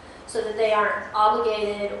 so that they aren't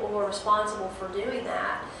obligated or responsible for doing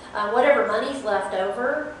that. Whatever money's left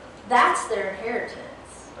over, that's their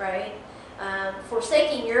inheritance, right?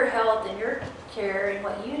 Forsaking your health and your care and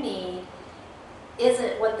what you need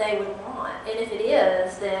isn't what they would want. And if it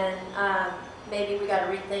is, then maybe we got to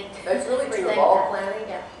rethink. That's really true of rethink all that. planning.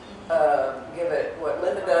 Yeah. Give it what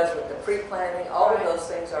Linda does with the pre-planning. All Right. of those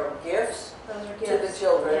things are gifts Those are to gifts. the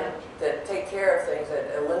children Yeah. that take care of things,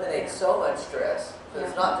 that eliminate so much stress. So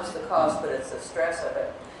it's Yeah. not just the cost, but it's the stress of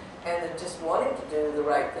it. And then just wanting to do the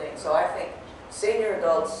right thing. So I think senior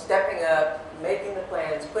adults stepping up, making the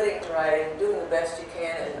plans, putting it in writing, doing the best you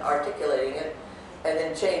can and articulating it, and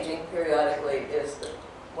then changing periodically is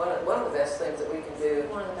one of the best things that we can do.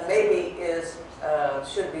 One of the best. Maybe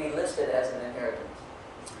should be listed as an inheritance.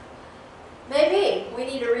 Maybe we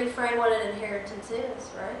need to reframe what an inheritance is,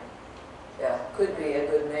 right? Yeah, could be a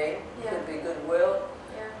good name, Yeah. could be goodwill,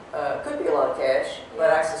 Yeah. could be a lot of cash, but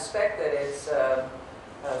Yeah. I suspect that it's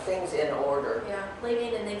things in order. Yeah.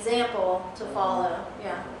 Leaving an example to follow.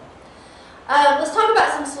 Yeah. Let's talk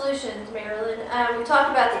about some solutions, Marilyn. We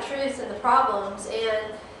talked about the truths and the problems,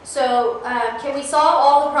 and so can we solve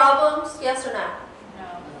all the problems? Yes or no?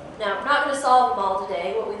 No, we're not going to solve them all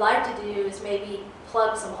today. What we'd like to do is maybe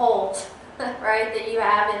plug some holes, right, that you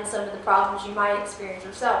have in some of the problems you might experience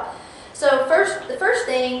yourself. So the first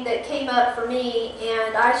thing that came up for me,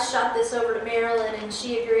 and I shot this over to Marilyn, and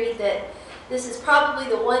she agreed that this is probably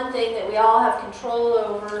the one thing that we all have control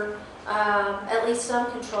over, at least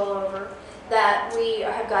some control over, that we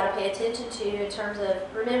have got to pay attention to in terms of,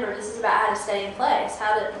 remember, this is about how to stay in place,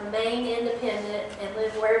 how to remain independent and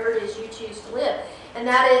live wherever it is you choose to live. And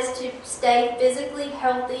that is to stay physically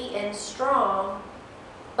healthy and strong,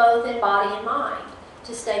 both in body and mind.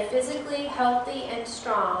 To stay physically healthy and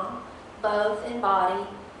strong, both in body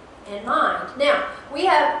and mind. Now, we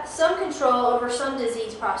have some control over some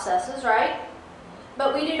disease processes, right?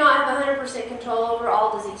 But we do not have 100% control over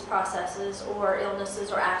all disease processes or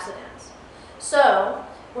illnesses or accidents. So,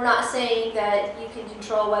 we're not saying that you can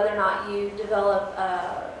control whether or not you develop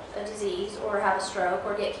a disease or have a stroke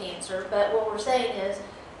or get cancer, but what we're saying is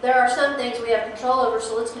there are some things we have control over,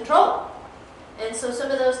 so let's control them. And so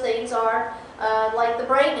some of those things are like the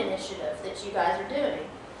brain initiative that you guys are doing.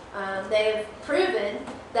 They have proven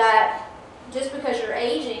that just because you're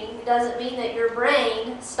aging doesn't mean that your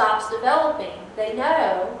brain stops developing. They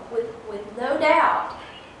know with no doubt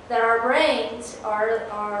that our brains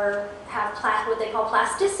have what they call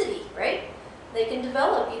plasticity, right? They can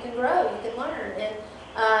develop, you can grow, you can learn.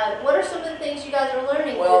 And what are some of the things you guys are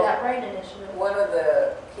learning through that brain initiative? One of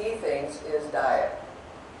the key things is diet.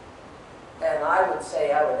 And I would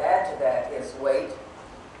say I would add to that is weight.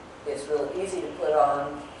 It's really easy to put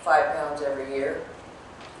on 5 pounds every year.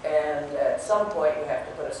 And at some point you have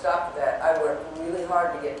to put a stop to that. I worked really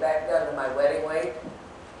hard to get back down to my wedding weight.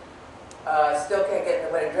 I still can't get in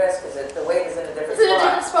the wedding dress because the weight is in a different It's in a spot.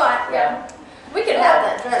 different spot, yeah. We could have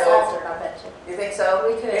that dress So- altered, I bet you. You think so?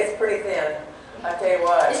 We could. It's pretty thin. I tell you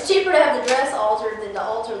what. It's cheaper to have the dress altered than to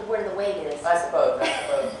alter where the weight is. I suppose.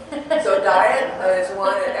 So diet is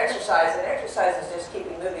one, and exercise is just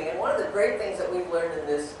keeping moving. And one of the great things that we've learned in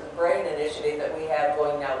this brain initiative that we have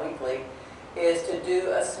going now weekly is to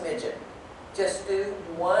do a smidgen. Just do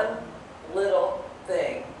one little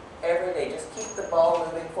thing every day. Just keep the ball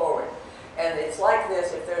moving forward. And it's like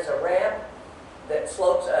this: if there's a ramp that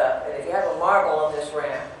slopes up, and if you have a marble on this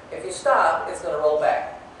ramp, if you stop, it's going to roll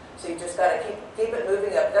back. So you just got to keep it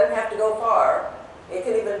moving up. It doesn't have to go far. It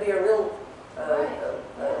can even be a real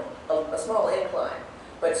a small incline,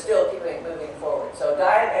 but still keeping it moving forward. So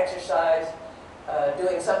diet, exercise,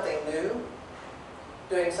 doing something new,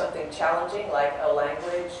 doing something challenging like a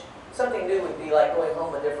language. Something new would be like going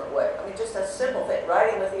home a different way. I mean, just a simple thing,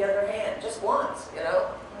 writing with the other hand, just once, you know.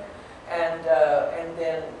 And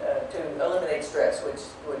then to eliminate stress, which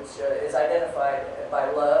is identified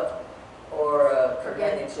by love or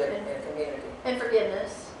companionship and community. And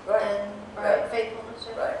forgiveness. Right. And faithfulness.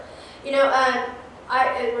 Right. You know,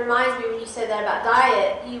 it reminds me when you said that about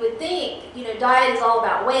diet, you would think, you know, diet is all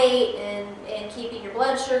about weight and keeping your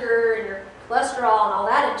blood sugar and your cholesterol and all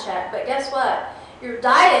that in check. But guess what? Your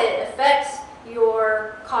diet affects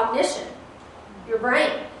your cognition, your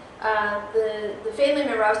brain. The family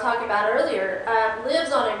member I was talking about earlier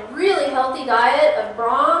lives on a really healthy diet of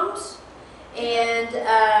Brahms and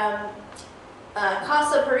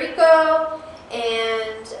Casa Perico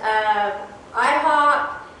and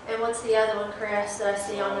IHOP, and what's the other one, Chris, that I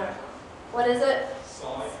see on there? What is it?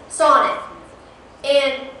 Sonic.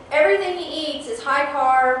 And everything he eats is high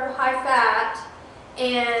carb, high fat,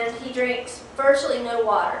 and he drinks virtually no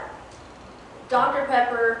water. Dr.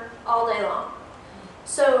 Pepper all day long.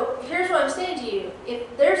 So here's what I'm saying to you.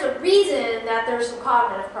 If there's a reason that there's some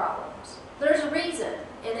cognitive problems, there's a reason.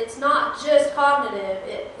 And it's not just cognitive.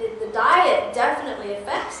 The diet definitely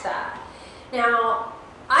affects that. Now,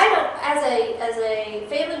 I don't, as a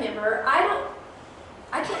family member,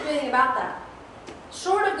 I can't do anything about that.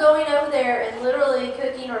 Short of going over there and literally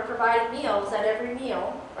cooking or providing meals at every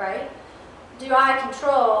meal, right? Do I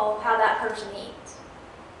control how that person eats?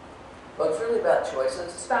 Well, it's really about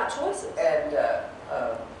choices. It's about choices. And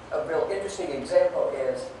a real interesting example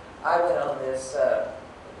is I went on this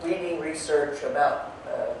reading research about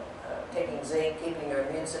taking zinc, keeping your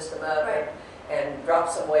immune system up, Right. and drop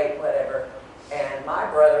some weight, whatever. And my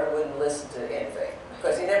brother wouldn't listen to anything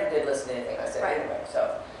because he never did listen to anything I said Right. anyway.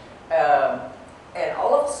 So, and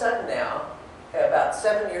all of a sudden now, about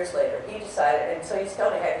 7 years later, he decided, and so he's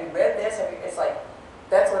telling me, "Have you read this?" It's like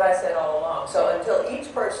that's what I said all along. So until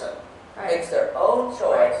each person Right. makes their own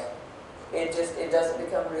choice, it doesn't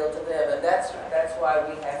become real to them, and that's why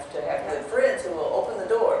we have to have good friends who will open the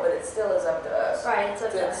door, but it still is up to us Right, it's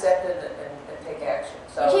up to to us. accept it and take action.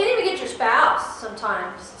 So You can't even get your spouse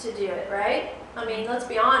sometimes to do it, right? I mean, let's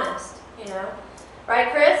be honest, you know.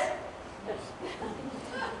 Right, Chris?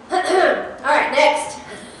 All right, next.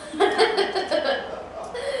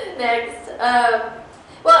 Next.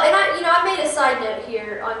 Well, and I made a side note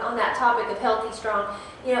here on that topic of healthy, strong.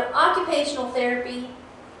 You know, occupational therapy,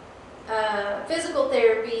 physical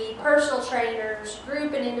therapy, personal trainers,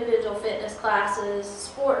 group and individual fitness classes,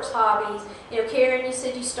 sports hobbies. You know, Karen, you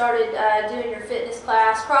said you started doing your fitness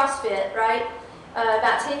class, CrossFit, right?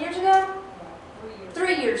 About 10 years ago?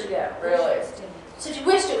 3 years ago. really, So you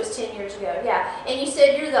wished it was 10 years ago, yeah. And you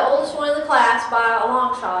said you're the oldest one in the class by a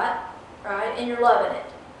long shot, right? And you're loving it.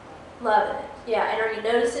 Loving it. Yeah, and are you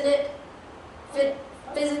noticing it?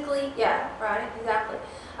 Physically? Yeah, right, exactly.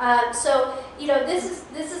 So, you know, this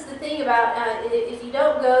is the thing about if you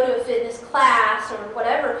don't go to a fitness class or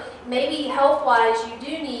whatever, maybe health-wise you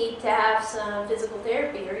do need to have some physical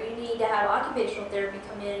therapy, or you need to have occupational therapy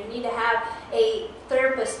come in, you need to have a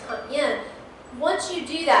therapist come in. Once you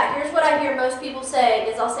do that, here's what I hear most people say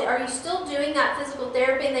is I'll say, "Are you still doing that physical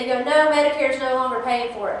therapy?" And they go, "No, Medicare's no longer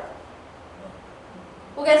paying for it."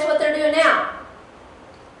 Well, guess what they're doing now?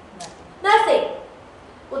 Nothing.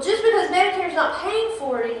 Well, just because Medicare's not paying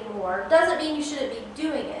for it anymore doesn't mean you shouldn't be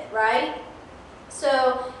doing it, right?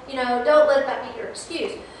 So, you know, don't let that be your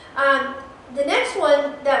excuse. The next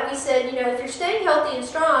one that we said, you know, if you're staying healthy and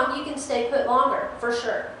strong, you can stay put longer, for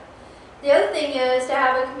sure. The other thing is to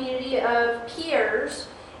have a community of peers,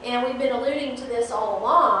 and we've been alluding to this all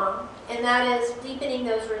along, and that is deepening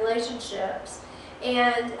those relationships.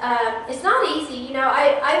 And it's not easy. You know,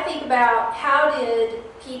 I think about how did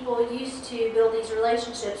people used to build these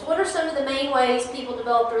relationships. What are some of the main ways people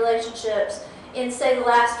developed relationships in, say, the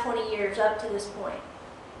last 20 years up to this point?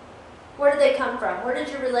 Where did they come from? Where did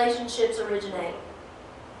your relationships originate?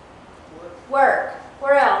 Work.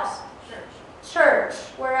 Where else? Church.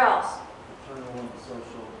 Where else? Fraternal and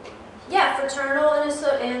social organizations. Yeah, fraternal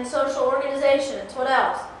and social organizations. What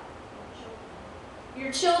else?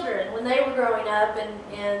 Your children, when they were growing up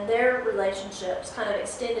and their relationships kind of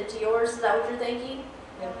extended to yours. Is that what you're thinking?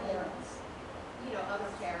 Their parents. You know, other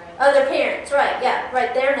parents. Other parents, right, yeah,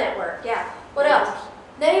 right, their network, yeah. What else?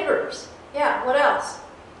 Neighbors, yeah, what else?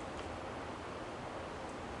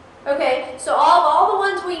 Okay, so all the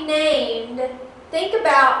ones we named, think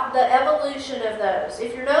about the evolution of those.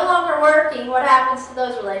 If you're no longer working, what happens to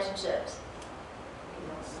those relationships?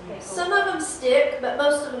 Some of them stick, but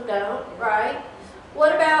most of them don't, right?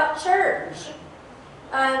 What about church?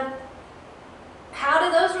 How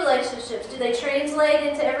do those relationships, do they translate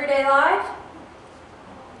into everyday life?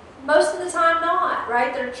 Most of the time not,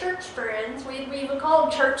 right? They're church friends. We even call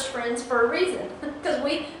them church friends for a reason, because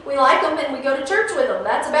we like them and we go to church with them.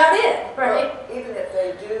 That's about it, right? well, even if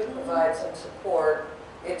they do provide some support,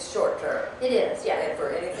 it's short term. It is, yeah. And for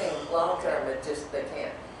anything long term, they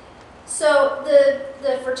can't. So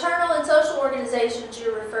the fraternal and social organizations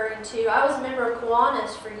you're referring to, I was a member of Kiwanis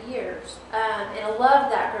for years, and I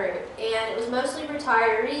loved that group. And it was mostly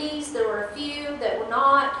retirees. There were a few that were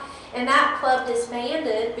not, and that club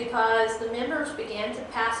disbanded because the members began to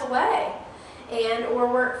pass away, or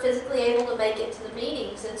weren't physically able to make it to the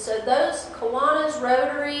meetings. And so those Kiwanis,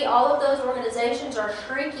 Rotary, all of those organizations are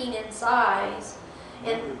shrinking in size.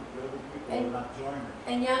 And, Younger people are not joining.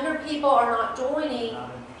 and younger people are not joining Not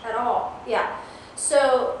interested. at all. Yeah.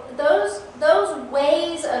 So those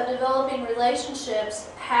ways of developing relationships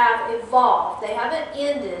have evolved. They haven't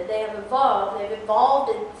ended. They have evolved. They've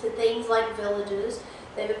evolved into things like villages.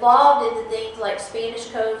 They've evolved into things like Spanish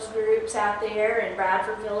Coves groups out there and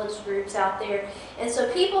Bradford Village groups out there. And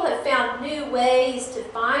so people have found new ways to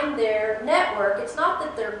find their network. It's not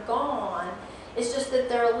that they're gone. It's just that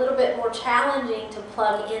they're a little bit more challenging to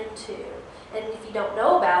plug into. And if you don't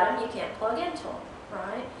know about them, you can't plug into them,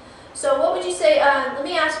 right? So what would you say, let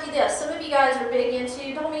me ask you this. Some of you guys are big into,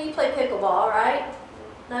 you told me you play pickleball, right?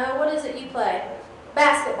 No, what is it you play?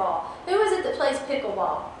 Basketball. Who is it that plays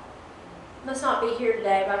pickleball? Must not be here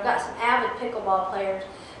today, but I've got some avid pickleball players.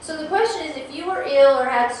 So the question is, if you were ill or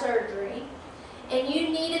had surgery, and you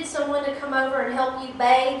needed someone to come over and help you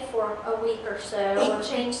bathe for a week or so, or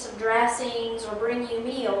change some dressings, or bring you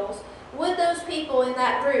meals, would those people in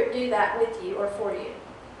that group do that with you or for you?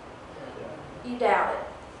 You doubt it.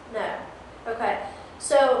 No. Okay.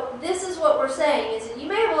 So this is what we're saying, is that you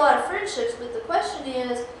may have a lot of friendships, but the question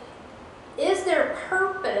is there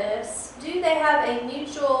purpose? Do they have a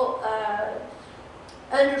mutual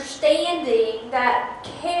understanding that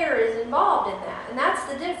care is involved in that? And that's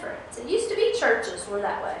the difference. It used to be churches were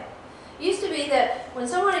that way. It used to be that when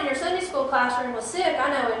someone in your Sunday school classroom was sick, I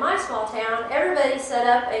know in my small town, everybody set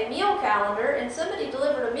up a meal calendar and somebody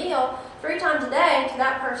delivered a meal 3 times a day to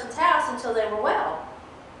that person's house until they were well.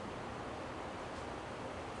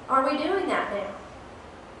 Are we doing that now?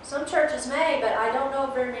 Some churches may, but I don't know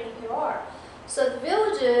of very many who are. So the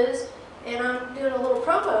villages, and I'm doing a little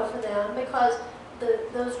promo for them because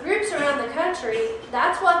those groups around the country,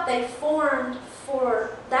 that's what they formed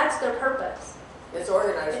for, that's their purpose. It's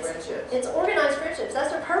organized friendships. It's organized friendships.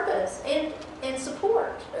 That's their purpose and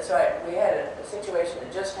support. That's right. We had a situation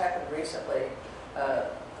that just happened recently.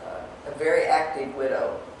 A very active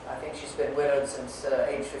widow. I think she's been widowed since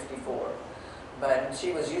age 54. But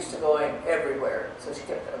she was used to going everywhere. So she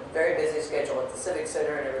kept a very busy schedule at the Civic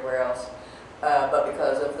Center and everywhere else. But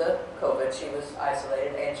because of the COVID, she was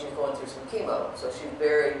isolated and she was going through some chemo. So she was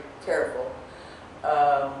very careful.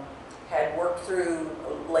 Had worked through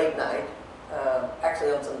late night.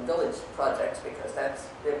 Actually on some village projects because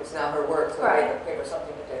it was now her work, so Right. it gave her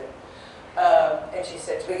something to do. And she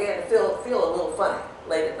said she began to feel a little funny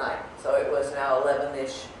late at night. So it was now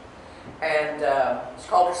 11-ish. And she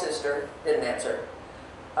called her sister, didn't answer.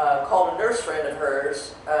 Called a nurse friend of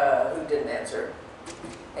hers who didn't answer.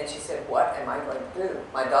 And she said, what am I going to do?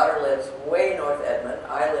 My daughter lives way north Edmond.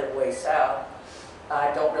 I live way south.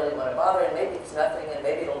 I don't really want to bother, and maybe it's nothing, and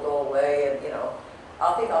maybe it'll go away, and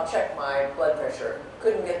I think I'll check my blood pressure.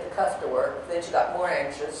 Couldn't get the cuff to work. Then she got more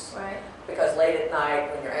anxious. Right. Because late at night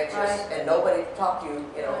when you're anxious Right. and nobody to talk you,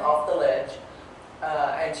 Right. off the ledge.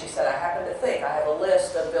 And she said, I happen to think, I have a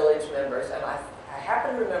list of village members, and I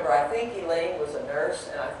happen to remember, I think Elaine was a nurse,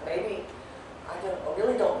 and I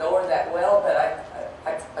really don't know her that well, but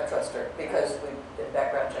I trust her because we did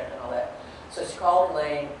background check and all that. So she called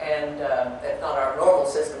Elaine, and it's not our normal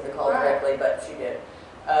system to call Right. directly, but she did.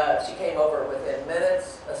 She came over within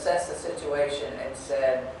minutes, assessed the situation, and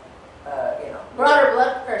said, Brought her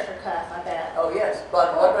blood pressure cuff, I bet. oh yes,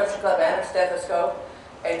 blood pressure cuff and a stethoscope,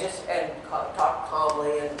 and talk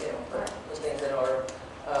calmly and put the things in order.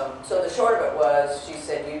 So the short of it was, she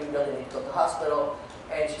said, you really need to go to the hospital,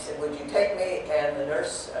 and she said, would you take me? And the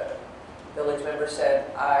nurse, village member said,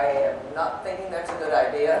 I am not thinking that's a good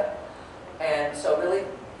idea. And so really,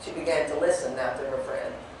 she began to listen now to her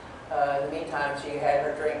friend. In the meantime, she had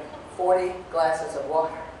her drink 40 glasses of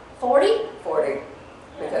water. 40? 40,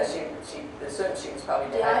 because she assumed she was probably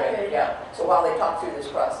Dehydrated. dehydrated. Yeah. So while they talked through this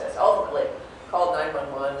process, ultimately called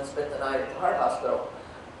 911 and spent the night at the heart hospital,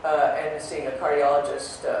 and is seeing a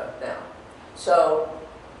cardiologist now. So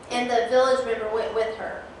And the village member went with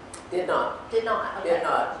her. did not, Did not. Okay. did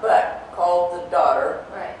not, but called the daughter,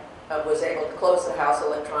 Right. was able to close the house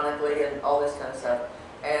electronically and all this kind of stuff,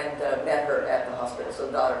 and met her at the hospital. So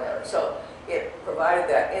the daughter met her. So it provided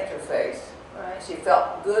that interface. Right. She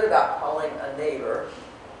felt good about calling a neighbor,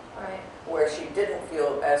 Right. where she didn't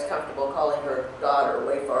feel as comfortable calling her daughter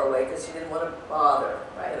way far away because she didn't want to bother,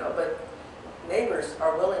 Right. But neighbors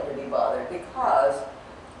are willing to be bothered because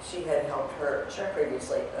she had helped her Sure.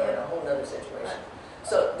 previously in Yeah. a whole other situation. Right.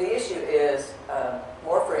 So the issue is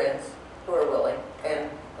more friends who are willing and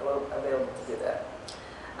available to do that.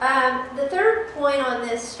 The third point on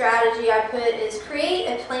this strategy I put is create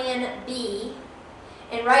a plan B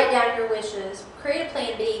and write down your wishes. Create a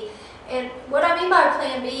plan B. And what I mean by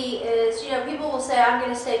plan B is, people will say, I'm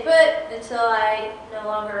going to stay put until I no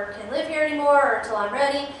longer can live here anymore or until I'm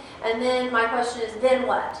ready. And then my question is, then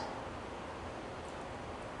what?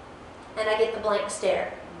 And I get the blank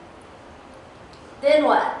stare. Then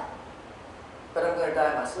what? But I'm gonna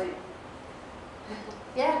die in my sleep.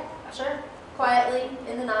 Yeah, sure. Quietly,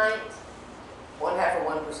 in the night. 1/2 of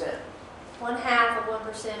 1%. 1/2 of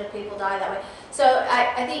 1% of people die that way. So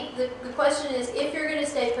I think the question is, if you're going to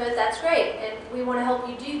stay put, that's great, and we want to help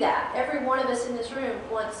you do that. Every one of us in this room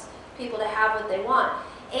wants people to have what they want.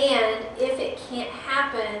 And if it can't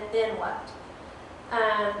happen, then what?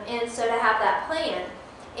 And so to have that plan.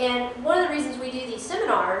 And one of the reasons we do these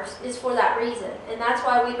seminars is for that reason. And that's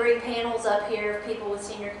why we bring panels up here of people with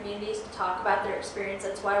senior communities to talk about their experience.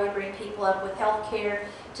 That's why we bring people up with healthcare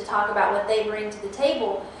to talk about what they bring to the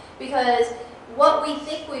table. Because what we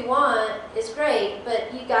think we want is great,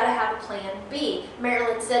 but you got to have a plan B.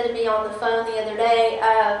 Marilyn said to me on the phone the other day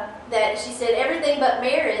that she said, everything but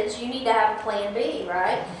marriage, you need to have a plan B,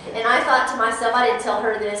 right? And I thought to myself, I didn't tell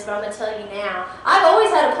her this, but I'm going to tell you now. I've always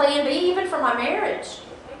had a plan B, even for my marriage.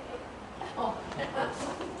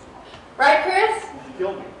 Right, Chris? You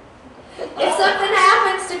killed me. If something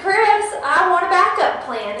happens to Chris, I want a backup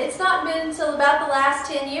plan. It's not been until about the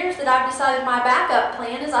last 10 years that I've decided my backup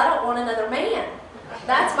plan is I don't want another man.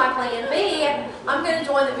 That's my plan B. I'm going to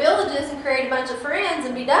join the villages and create a bunch of friends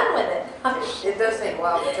and be done with it. It does take a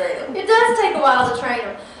while to train them. It does take a while to train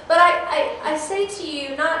them. But I say to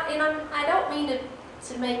you, I don't mean to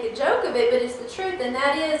make a joke of it, but it's the truth, and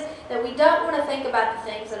that is that we don't want to think about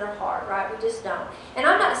the things that are hard, right? We just don't. And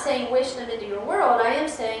I'm not saying wish them into your world. I am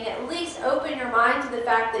saying at least open your mind to the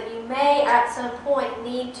fact that you may at some point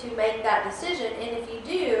need to make that decision. And if you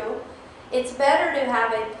do, it's better to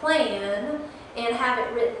have a plan and have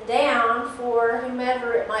it written down for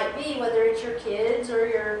whomever it might be, whether it's your kids or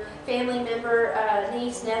your family member,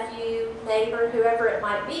 niece, nephew, neighbor, whoever it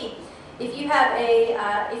might be. If you have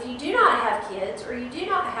if you do not have kids or you do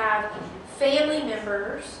not have family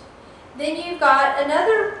members, then you've got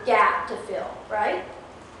another gap to fill, right?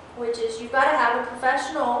 Which is you've got to have a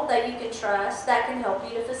professional that you can trust that can help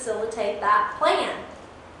you to facilitate that plan,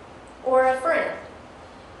 or a friend.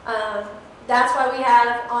 That's why we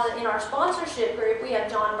have in our sponsorship group, we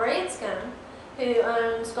have John Branscombe, who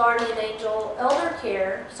owns Guardian Angel Elder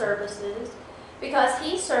Care Services, because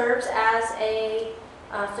he serves as a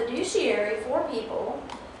fiduciary for people,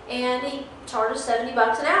 and he charges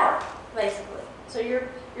 $70 an hour, basically. So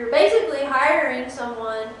you're basically hiring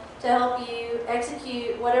someone to help you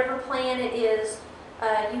execute whatever plan it is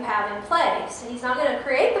you have in place. And he's not going to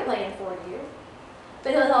create the plan for you,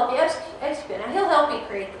 but he'll help you execute. Now, he'll help you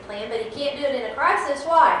create the plan, but he can't do it in a crisis.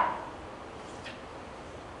 Why?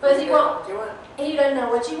 Because he doesn't know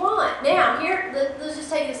what you want. Now, here, let's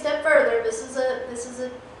just take it a step further. This is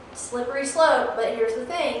a slippery slope, but here's the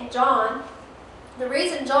thing. The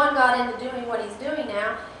reason John got into doing what he's doing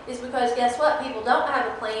now is because guess what? People don't have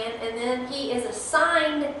a plan, and then he is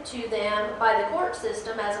assigned to them by the court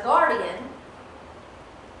system as a guardian.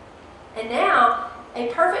 And now, a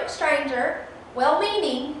perfect stranger,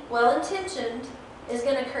 well-meaning, well-intentioned, is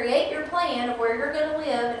going to create your plan of where you're going to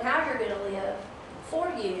live and how you're going to live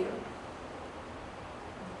for you,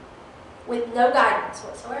 with no guidance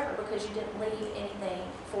whatsoever, because you didn't leave anything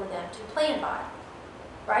for them to plan by.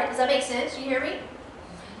 Right? Does that make sense? You hear me?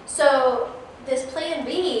 So this plan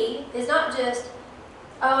B is not just,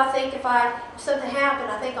 I think if something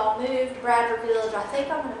happened, I think I'll move to Bradford Village. I think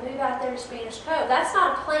I'm going to move out there to Spanish Cove. That's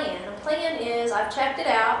not a plan. A plan is I've checked it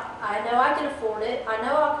out. I know I can afford it. I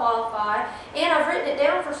know I'll qualify. And I've written it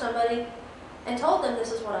down for somebody and told them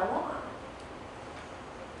this is what I want.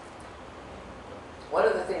 One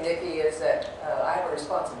other thing, Nikki, is that I have a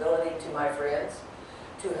responsibility to my friends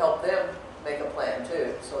to help them make a plan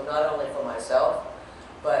too. So not only for myself,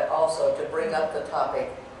 but also to bring up the topic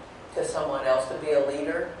to someone else, to be a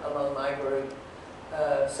leader among my group,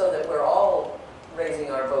 so that we're all raising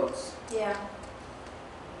our votes. Yeah.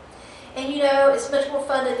 And it's much more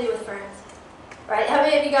fun to do with friends. Right? How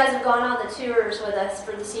many of you guys have gone on the tours with us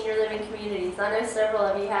for the senior living communities? I know several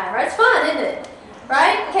of you have. Right? It's fun, isn't it?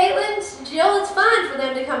 Right? Caitlin, Jill, it's fun for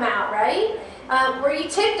them to come out, right? Were you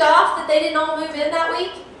ticked off that they didn't all move in that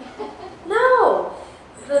week? No.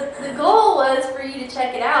 The goal was for you to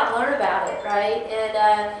check it out and learn about it, right? And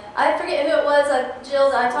I forget who it was, Jill,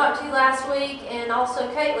 that I talked to last week, and also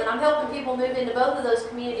Caitlin. I'm helping people move into both of those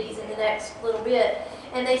communities in the next little bit.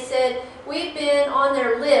 And they said, we've been on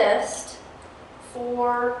their list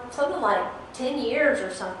for something like 10 years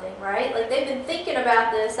or something, right? Like they've been thinking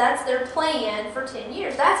about this. That's their plan for 10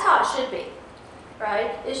 years. That's how it should be,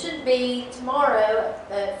 right? It shouldn't be tomorrow,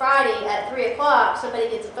 Friday at 3 o'clock, somebody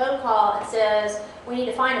gets a phone call and says, we need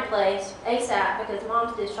to find a place ASAP because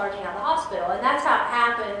mom's discharging out of the hospital. And that's how it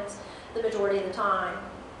happens the majority of the time.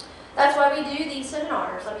 That's why we do these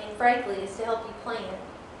seminars. I mean, frankly, is to help you plan.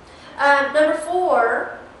 Number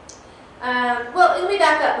 4, well, let me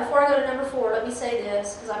back up. Before I go to number 4, let me say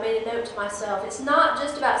this, because I made a note to myself. It's not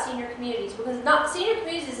just about senior communities, because senior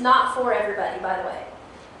communities is not for everybody, by the way.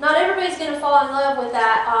 Not everybody's going to fall in love with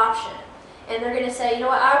that option. And they're going to say, you know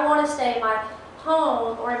what, I want to stay in my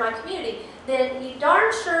home or in my community. Then you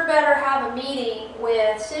darn sure better have a meeting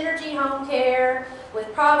with Synergy Home Care,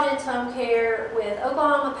 with Providence Home Care, with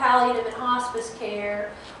Oklahoma Palliative and Hospice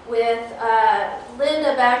Care, with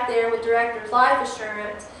Linda back there with Director's Life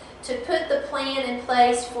Assurance, to put the plan in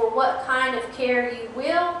place for what kind of care you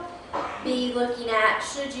will be looking at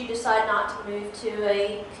should you decide not to move to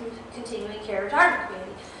a continuing care retirement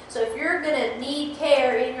community. So if you're going to need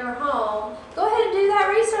care in your home, go ahead and do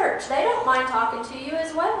that research. They don't mind talking to you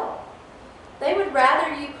as well. They would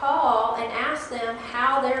rather you call and ask them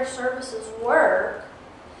how their services work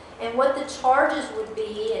and what the charges would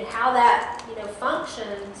be and how that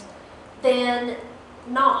functions than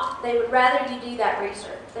not. They would rather you do that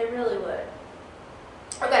research. They really would.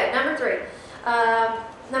 Okay,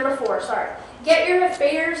 number 4, sorry. Get your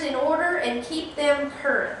affairs in order and keep them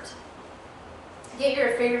current. Get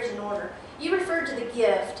your affairs in order. You referred to the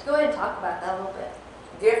gift. Go ahead and talk about that a little bit.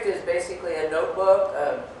 Gift is basically a notebook.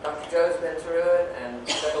 Dr. Joe's been through it, and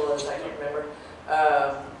several others I can't remember,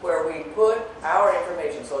 where we put our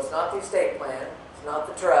information. So it's not the estate plan, it's not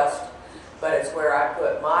the trust, but it's where I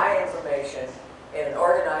put my information in an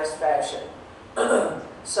organized fashion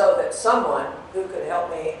so that someone who could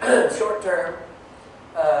help me short term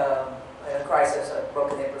in a crisis, a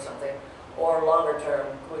broken hip or something, or longer term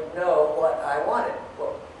would know what I wanted.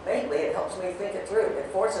 Well, mainly it helps me think it through. It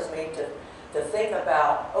forces me to think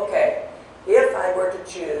about, okay, if I were to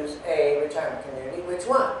choose a retirement community, which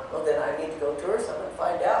one? Well, then I need to go tour some and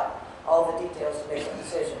find out all the details to make a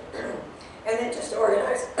decision. And then just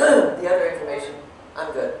organize the other information.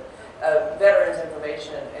 I'm good. Veterans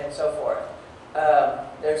information and so forth.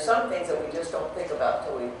 There's some things that we just don't think about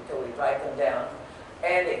till we write them down.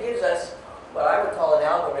 And it gives us what I would call an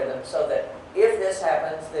algorithm, so that if this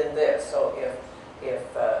happens, then this. So if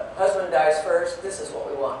husband dies first, this is what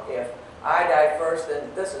we want. If I die first,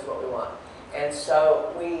 then this is what we want. And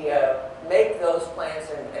so we make those plans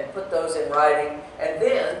and put those in writing, and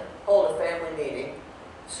then hold a family meeting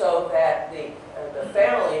so that the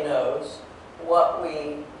family knows what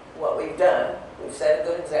we've done. We've set a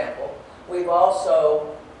good example. We've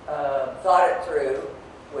also thought it through,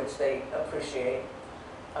 which they appreciate.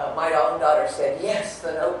 My own daughter said, yes,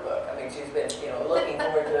 the notebook. I mean, she's been looking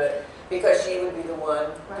forward to it because she would be the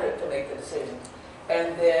one to make the decision.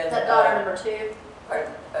 And then Is that daughter number 2?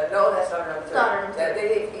 No, that's daughter number 3. Daughter number 3.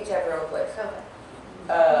 They each have their own place.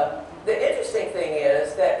 Okay. The interesting thing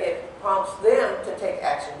is that it prompts them to take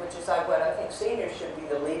action, which is what I think seniors should be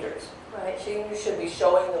the leaders. Right. Seniors should be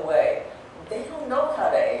showing the way. They don't know how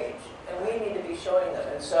to age, and we need to be showing them.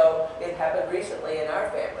 And so it happened recently in our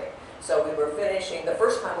family. So we were finishing, the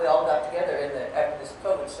first time we all got together after this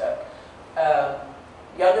COVID stuff,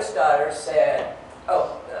 youngest daughter said,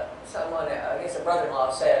 someone, I guess a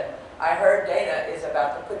brother-in-law said, I heard Dana is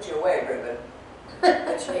about to put you away, Reuben,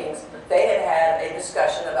 which means they had a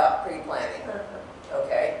discussion about pre-planning,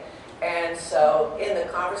 okay? And so in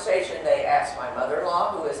the conversation, they asked my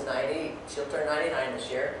mother-in-law, who is 90, she'll turn 99 this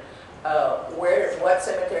year, what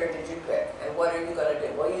cemetery did you pick, and what are you going to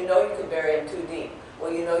do? Well, you could bury him too deep.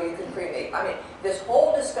 Well, you could cremate. I mean, this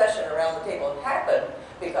whole discussion around the table happened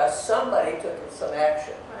because somebody took some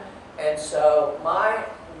action. Right. And so my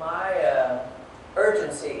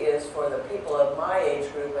urgency is for the people of my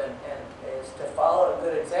age group and is to follow a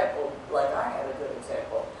good example, like I had a good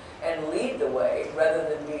example, and lead the way rather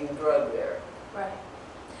than being drugged there. Right.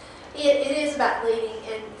 It is about leading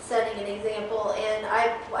and setting an example. And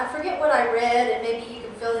I forget what I read, and maybe you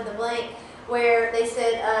can fill in the blank, where they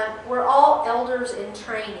said we're all elders in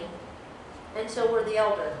training, and so we're the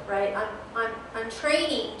elder, right? I'm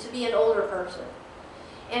training to be an older person,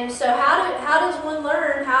 and so how does one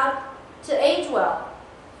learn how to age well?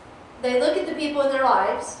 They look at the people in their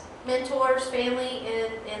lives, mentors, family,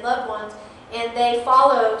 and loved ones, and they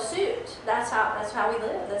follow suit. That's how we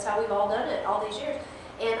live. That's how we've all done it all these years.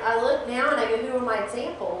 And I look now and I go, who are my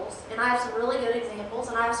examples? And I have some really good examples,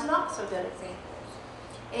 and I have some not so good examples.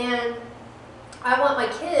 And I want my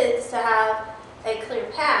kids to have a clear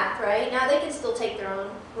path, right? Now they can still take their own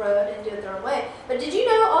road and do it their own way. But did you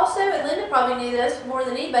know also, and Linda probably knew this more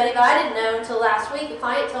than anybody, but I didn't know until last week, a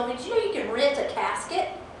client told me, did you know you can rent a casket?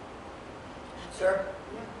 Sure.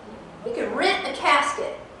 You can rent a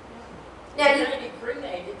casket. Now, If you're going to be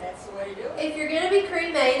cremated, that's the way to do it. if you're going to be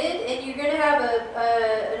cremated and you're going to have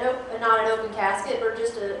not an open casket, but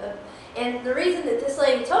just and the reason that this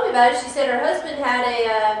lady told me about it, she said her husband had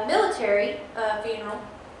a military funeral.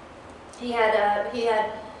 He had,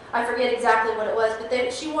 I forget exactly what it was,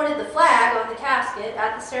 but she wanted the flag on the casket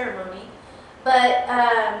at the ceremony, but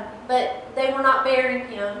they were not burying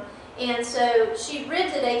him, and so she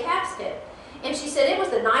rented a casket. And she said it was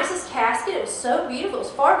the nicest casket. It was so beautiful. It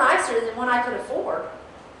was far nicer than one I could afford.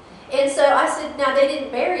 And so I said, now they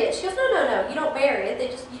didn't bury it. She goes, no, you don't bury it.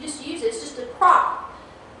 You just use it. It's just a prop.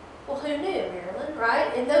 Well, who knew, Marilyn,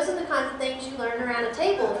 right? And those are the kinds of things you learn around a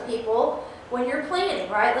table with people when you're planning,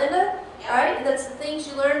 right, Linda? Yeah. Right? And that's the things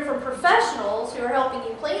you learn from professionals who are helping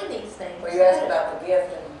you plan these things. Well, you asked about the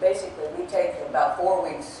gift, and basically we take about 4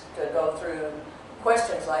 weeks to go through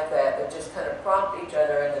questions like that just kind of prompt each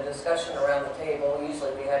other in the discussion around the table.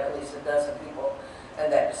 Usually we have at least a dozen people,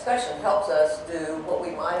 and that discussion helps us do what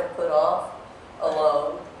we might have put off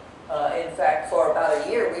alone. In fact, for about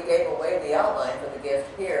a year, we gave away the outline for the gift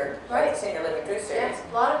here at the Senior Living Truth Series. Yes,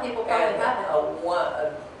 a lot of people probably And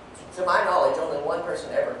haven't. to my knowledge, only one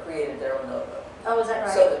person ever created their own notebook. Oh, is that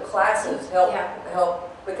right? So the classes help Yeah.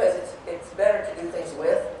 because it's better to do things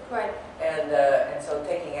with, Right. and so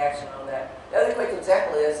taking action on that. The other quick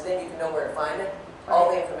example is then you can know where to find it.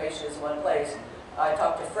 All the information is in one place. I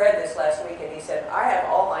talked to Fred this last week, and he said, I have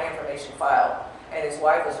all my information filed. And his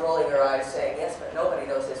wife was rolling her eyes saying, yes, but nobody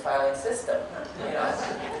knows his filing system. You know.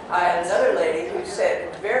 I had another lady who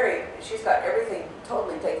said she's got everything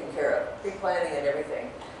totally taken care of, pre-planning and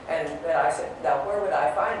everything. And then I said, now where would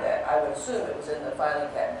I find that? I would assume it was in the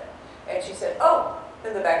filing cabinet. And she said, oh,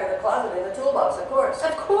 in the back of the closet in the toolbox, of course.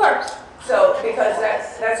 Of course. So, because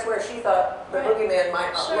that's where she thought the Right. boogeyman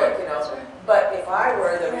might not Sure, look, you know. sure. But if I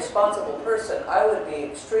were the responsible person, I would be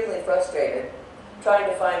extremely frustrated trying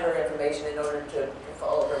to find her information in order to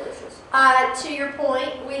follow her wishes. To your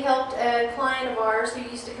point, we helped a client of ours who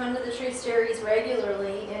used to come to the Truth Series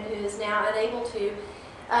regularly and who is now unable to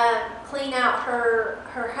clean out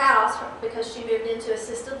her house because she moved into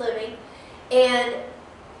assisted living. And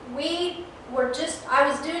I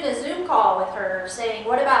was doing a Zoom call with her saying,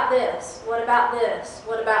 what about this? What about this?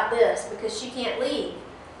 What about this? Because she can't leave.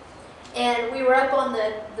 And we were up on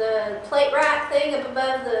the plate rack thing up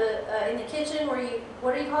above in the kitchen where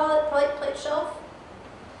what do you call it? Plate shelf?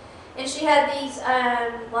 And she had these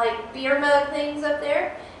like beer mug things up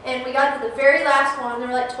there. And we got to the very last one. There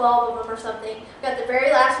were like 12 of them or something. We got the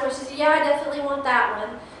very last one. She said, yeah, I definitely want that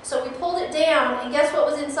one. So we pulled it down, and guess what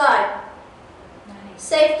was inside?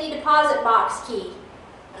 Safety deposit box key.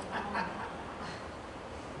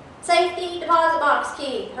 Safety deposit box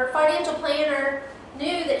key. Her financial planner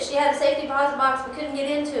knew that she had a safety deposit box but couldn't get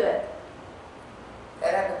into it.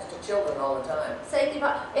 That happens to children all the time. Safety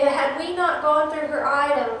deposit. Had we not gone through her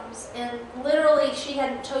items and literally she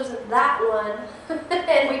hadn't chosen that one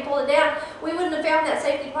and we pulled it down, we wouldn't have found that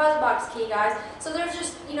safety deposit box key, guys. So there's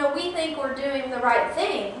just, we think we're doing the right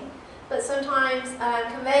thing, but sometimes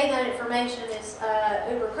conveying that information is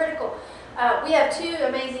uber critical. We have two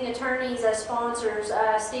amazing attorneys as sponsors,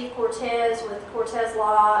 Steve Cortez with Cortez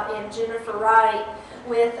Law and Jennifer Wright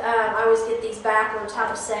with, I always get these backwards, how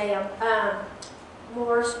to say them,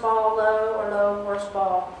 Morse Ball Low or Low Morse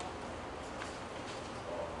Ball.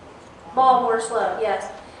 Ball Morse Low, yes.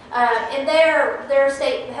 And they're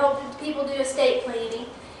helping people do estate planning.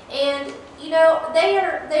 And,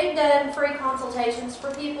 they've done free consultations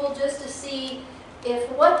for people just to see if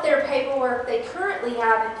what their paperwork they currently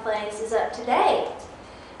have in place is up to date.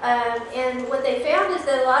 And what they found is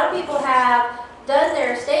that a lot of people have done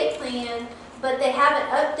their estate plan, but they haven't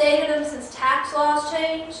updated them since tax laws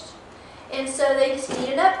changed. And so they just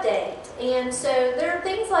need an update. And so there are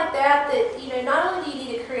things like that not only do you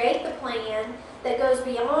need to create the plan that goes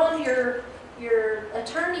beyond your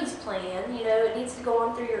attorney's plan, it needs to go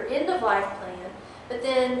on through your end-of-life plan, but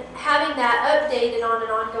then having that updated on an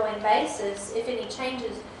ongoing basis, if any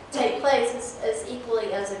changes take place, is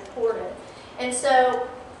equally as important. And so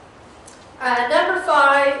number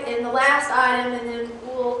 5, and the last item, and then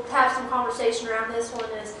we'll have some conversation around this one,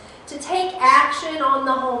 is to take action on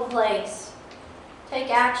the home place. Take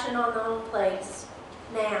action on the home place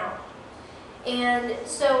now. And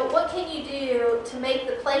so what can you do to make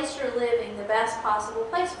the place you're living the best possible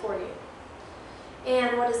place for you?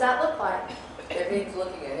 And what does that look like? It means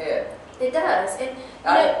looking ahead. It does. And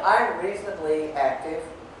I'm reasonably active.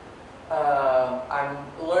 I'm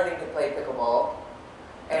learning to play pickleball,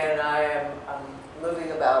 and I'm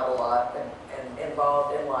moving about a lot and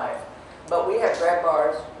involved in life. But we have grab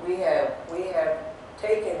bars. We have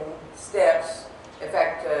taken steps In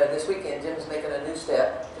fact, this weekend, Jim's making a new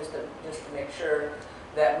step just to make sure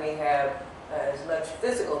that we have as much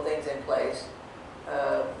physical things in place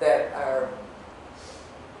that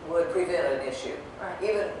would prevent an issue. Right.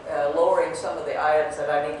 Even lowering some of the items that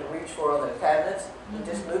I need to reach for on the cabinets, and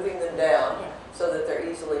just moving them down Yeah. so that they're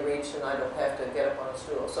easily reached and I don't have to get up on a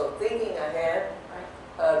stool. So thinking ahead,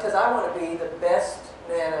 Right. because I want to be the best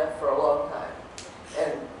Nana for a long time.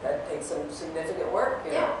 And that takes some significant work,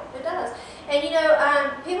 you know. Yeah, it does.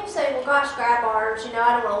 And people say, well, gosh, grab bars, I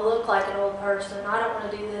don't want to look like an old person. I don't want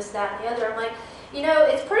to do this, that, and the other. I'm like,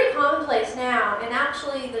 it's pretty commonplace now. And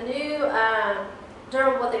actually, the new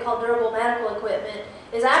what they call durable medical equipment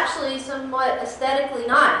is actually somewhat aesthetically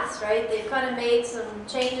nice, right? They've kind of made some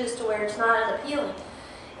changes to where it's not unappealing.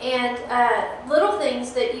 And little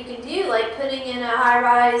things that you can do, like putting in a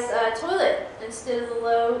high-rise toilet instead of the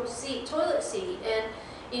low seat toilet seat, and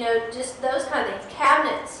just those kind of things.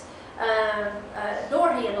 Cabinets,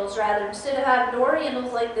 door handles rather. Instead of having door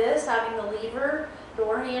handles like this, having the lever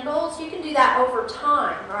door handles, you can do that over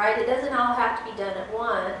time, right? It doesn't all have to be done at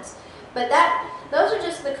once. But those are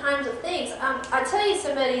just the kinds of things. I tell you,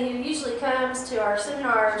 somebody who usually comes to our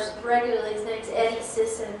seminars regularly, his name's Eddie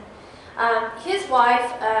Sisson. His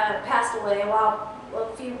wife passed away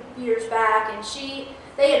a few years back, and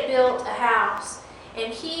they had built a house,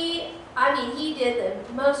 and he did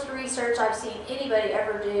the most research I've seen anybody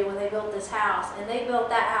ever do when they built this house, and they built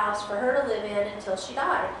that house for her to live in until she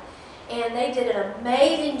died. And they did an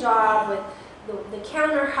amazing job with the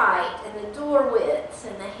counter height and the door widths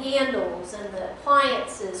and the handles and the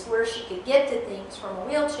appliances where she could get to things from a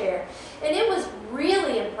wheelchair. And it was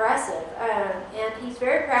really impressive, and he's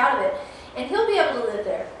very proud of it. And he'll be able to live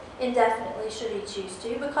there indefinitely should he choose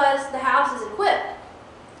to, because the house is equipped.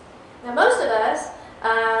 Now, most of us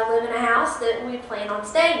live in a house that we plan on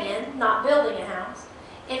staying in, not building a house.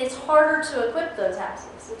 And it's harder to equip those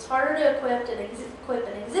houses. It's harder to equip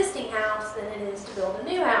an existing house than it is to build a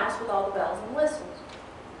new house with all the bells and whistles.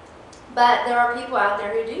 But there are people out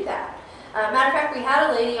there who do that. Matter of fact, we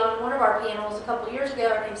had a lady on one of our panels a couple years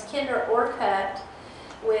ago. Her name's Kendra Orcutt.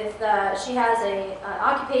 She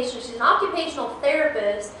has she's an occupational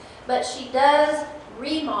therapist, but she does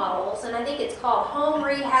remodels, and I think it's called Home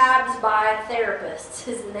Rehabs by Therapists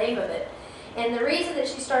is the name of it. And the reason that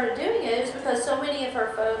she started doing it is because so many of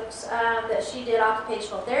her folks that she did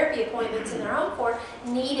occupational therapy appointments in their home for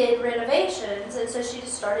needed renovations, and so she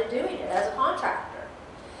just started doing it as a contractor.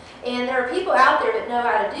 And there are people out there that know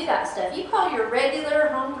how to do that stuff. You call your regular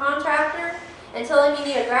home contractor and tell him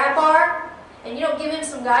you need a grab bar, and you don't give him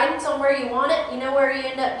some guidance on where you want it, you know where you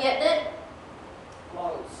end up getting it?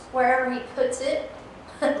 Close. Wherever he puts it.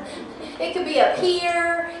 It could be up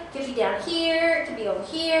here, it could be down here, it could be over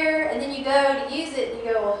here, and then you go to use it and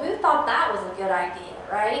you go, well, who thought that was a good idea,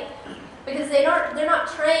 right? Because they're not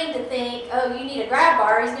trained to think, oh, you need a grab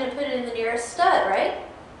bar, he's going to put it in the nearest stud, right?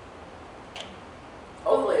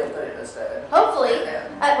 Hopefully he'll put it in a stud. Hopefully. Yeah.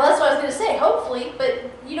 Well, that's what I was going to say, hopefully, but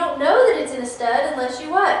you don't know that it's in a stud unless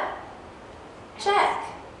you what? Check,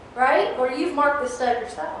 right? Or you've marked the stud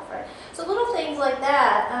yourself, right? So little things like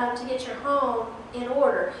that to get your home in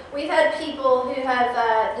order. We've had people who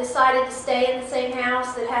have decided to stay in the same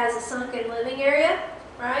house that has a sunken living area,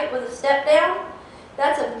 right, with a step down.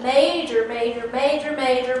 That's a major, major, major,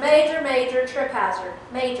 major, major, major trip hazard,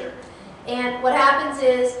 major. And what happens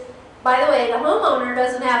is, by the way, the homeowner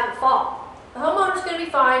doesn't have at fault. The homeowner's going to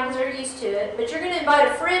be fine because they're used to it, but you're going to invite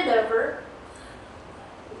a friend over,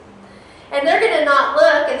 and they're going to not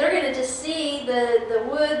look, and they're going to just see the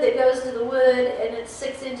wood that goes to the wood, and it's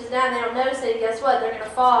 6 inches down. They don't notice it, and guess what? They're going to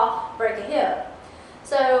fall, break a hip.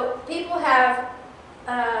 So people have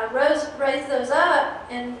raised those up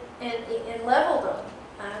and leveled them.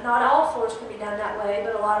 Not all floors can be done that way,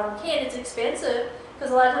 but a lot of them can. It's expensive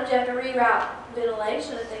because a lot of times you have to reroute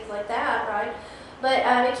ventilation and things like that, right? But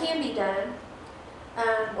it can be done.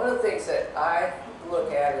 One of the things that I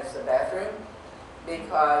look at is the bathroom,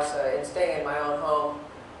 because in staying in my own home,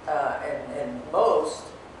 and most,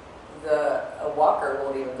 a walker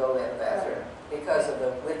won't even go in the bathroom because of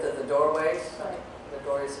the width of the doorways. Right. The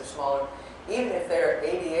doorways are smaller. Even if they're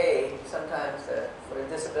ADA, sometimes for a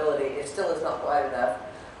disability, it still is not wide enough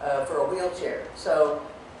for a wheelchair. So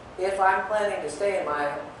if I'm planning to stay in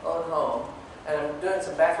my own home and I'm doing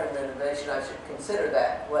some bathroom renovation, I should consider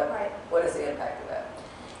that. What is the impact of that?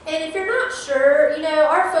 And if you're not sure,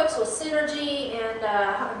 our folks with Synergy and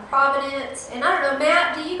Providence, and I don't know,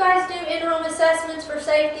 Matt, do you guys do in-home assessments for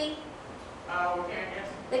safety? We can, yes.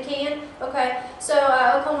 They can? Okay. So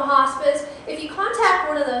Oklahoma Hospice, if you contact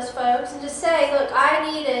one of those folks and just say, look, I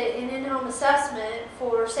need an in-home assessment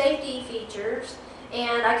for safety features,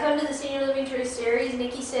 and I come to the Senior Living Truth Series.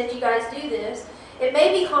 Nikki said you guys do this. It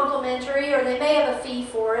may be complimentary, or they may have a fee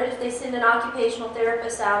for it if they send an occupational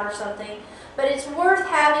therapist out or something, but it's worth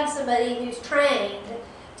having somebody who's trained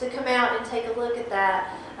to come out and take a look at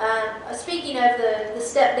that. Speaking of the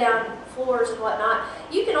step-down floors and whatnot,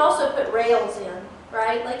 you can also put rails in,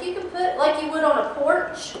 right? Like you can put, like you would on a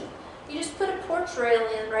porch, you just put a porch rail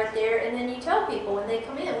in right there, and then you tell people when they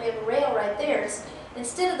come in, we have a rail right there.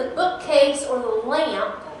 Instead of the bookcase or the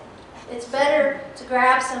lamp, it's better to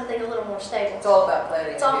grab something a little more stable. It's all about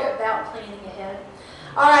planning It's all ahead. about planning ahead.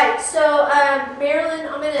 All right, so Marilyn,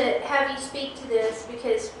 I'm going to have you speak to this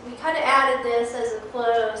because we kind of added this as a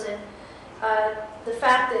close, and the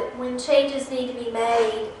fact that when changes need to be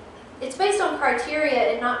made, it's based on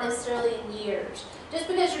criteria and not necessarily in years. Just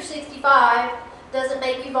because you're 65 doesn't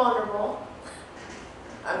make you vulnerable.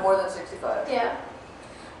 I'm more than 65. Yeah.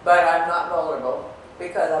 But I'm not vulnerable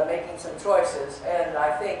because I'm making some choices, and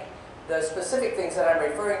I think the specific things that I'm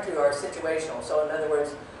referring to are situational. So in other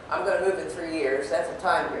words, I'm going to move in 3 years. That's a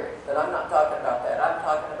time period, but I'm not talking about that. I'm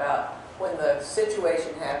talking about when the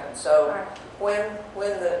situation happens. So Right.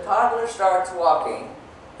 when the toddler starts walking,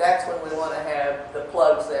 that's when we want to have the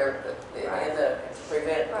plugs there to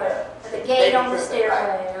prevent Right. And the gate on the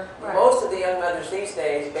stairway. Right. Most of the young mothers these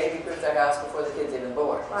days baby-proof their house before the kid's even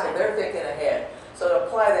born. So Right. they're thinking ahead. So to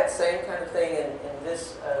apply that same kind of thing in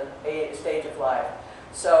this stage of life.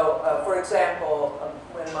 So, for example,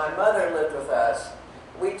 when my mother lived with us,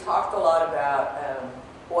 we talked a lot about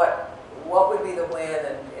what would be the when,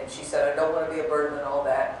 and she said, I don't want to be a burden and all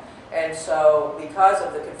that. And so because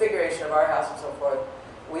of the configuration of our house and so forth,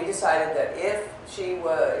 we decided that if she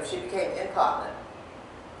became incontinent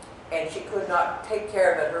and she could not take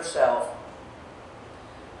care of it herself,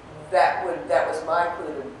 that was my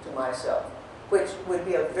clue to myself, which would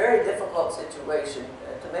be a very difficult situation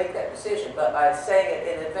to make that decision. But by saying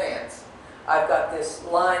it in advance, I've got this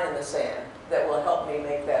line in the sand that will help me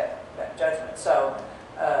make that judgment. So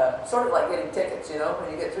sort of like getting tickets, you know,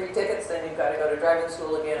 when you get 3 tickets, then you've got to go to driving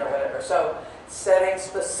school again or whatever. So setting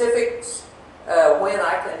specifics when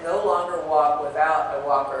I can no longer walk without a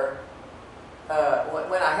walker,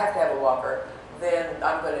 when I have to have a walker, then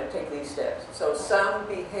I'm going to take these steps. So some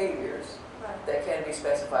behaviors Right. that can be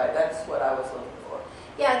specified, that's what I was looking for.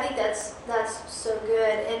 Yeah, I think that's so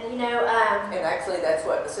good. And you know, And actually that's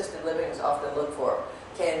what assisted livings often look for.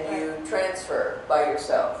 Can you transfer by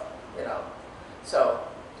yourself, you know? So,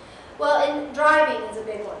 well, and driving is a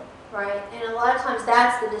big one, right? And a lot of times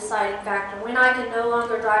that's the deciding factor. When I can no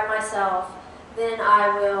longer drive myself, then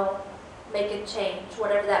I will make a change,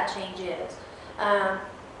 whatever that change is.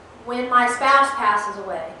 When my spouse passes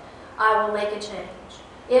away, I will make a change.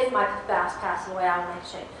 If my spouse passes away, I will make a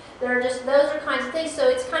change. Those are kinds of things. So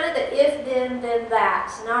it's kind of the if, then that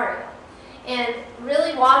scenario. And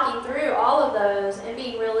really walking through all of those and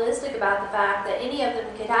being realistic about the fact that any of them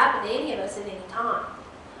could happen to any of us at any time,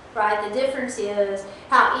 right? The difference is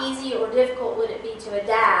how easy or difficult would it be to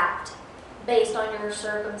adapt based on your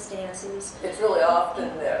circumstances. it's really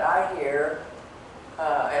often that I hear,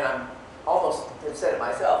 and I'm almost have said it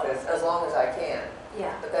myself, is as long as I can.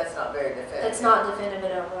 Yeah, But that's not very definitive. that's not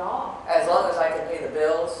definitive overall. As long as I can pay the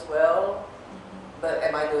bills well, but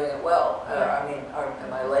am I doing it well? Yeah. I mean,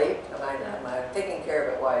 am I late? Am I taking care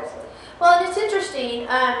of it wisely? Well, and it's interesting,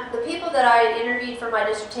 the people that I interviewed for my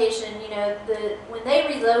dissertation, you know, when they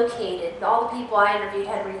relocated, all the people I interviewed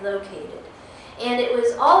had relocated. And it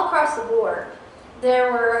was all across the board.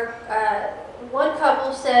 There were, one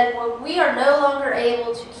couple said, well, we are no longer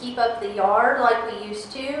able to keep up the yard like we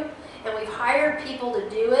used to, and we've hired people to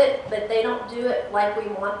do it, but they don't do it like we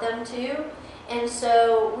want them to. And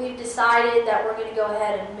so we've decided that we're going to go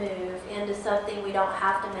ahead and move into something we don't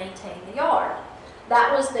have to maintain the yard.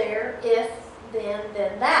 That was their if, then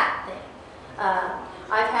that thing.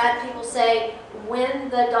 I've had people say, when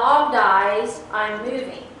the dog dies, I'm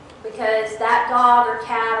moving. Because that dog or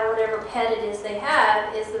cat or whatever pet it is they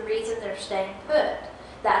have is the reason they're staying put.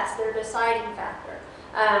 That's their deciding factor.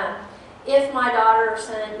 If my daughter or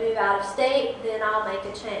son move out of state, then I'll make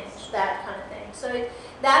a change, that kind of thing. So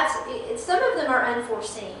some of them are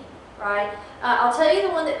unforeseen, right? I'll tell you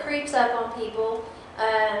the one that creeps up on people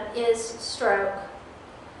is stroke.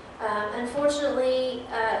 Unfortunately,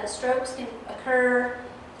 strokes can occur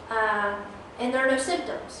and there are no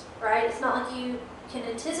symptoms, right? It's not like you can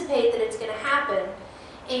anticipate that it's going to happen.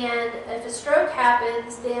 And if a stroke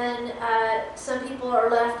happens, then some people are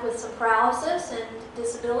left with some paralysis and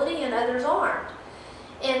disability and others aren't.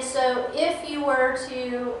 And so if you were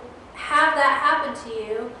to have that happen to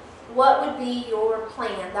you, what would be your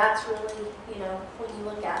plan? That's really, when you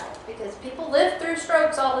look at it. Because people live through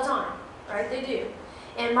strokes all the time. right? They do.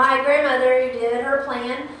 And my grandmother who did her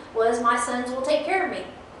plan was my sons will take care of me.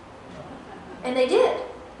 And they did,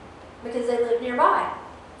 because they lived nearby.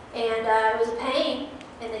 And it was a pain,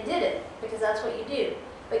 and they did it, because that's what you do.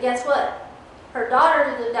 But guess what? Her daughter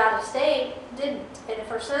who lived out of state didn't. And if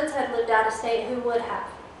her sons had lived out of state, who would have,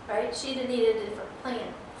 right? She'd have needed a different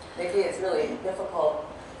plan. Nikki, it's really difficult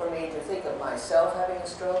for me to think of myself having a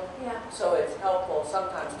stroke. Yeah, So it's helpful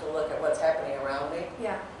sometimes to look at what's happening around me.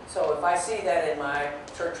 yeah. So if I see that in my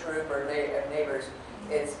church group or neighbors,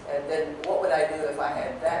 and then what would I do if I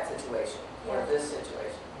had that situation or Yeah. this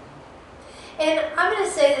situation? And I'm going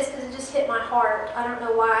to say this because it just hit my heart. I don't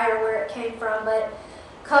know why or where it came from, but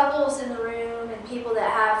couples in the room and people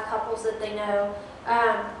that have couples that they know,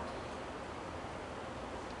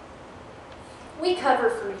 we cover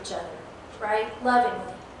for each other, right?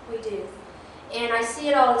 Lovingly, we do. And I see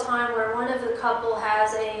it all the time where one of the couple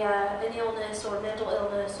has an illness or mental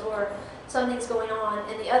illness or something's going on,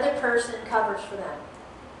 and the other person covers for them.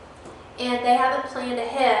 And they haven't planned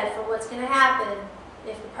ahead for what's going to happen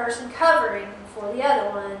if the person covering for the other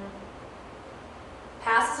one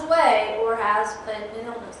passes away or has an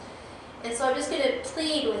illness. And so I'm just going to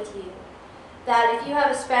plead with you that if you have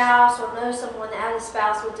a spouse or know someone that has a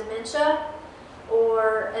spouse with dementia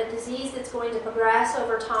or a disease that's going to progress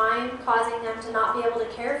over time, causing them to not be able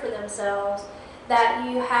to care for themselves, that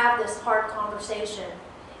you have this hard conversation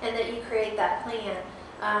and that you create that plan.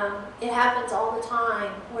 It happens all the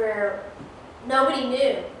time where nobody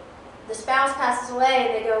knew. The spouse passes away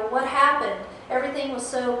and they go, what happened? Everything was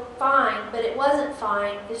so fine, but it wasn't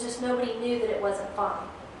fine. It's just nobody knew that it wasn't fine.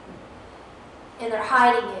 And they're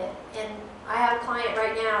hiding it. And I have a client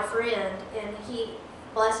right now, a friend, and he,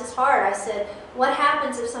 bless his heart, I said, what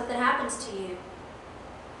happens if something happens to you?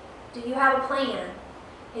 Do you have a plan?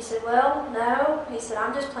 He said, well, no. He said,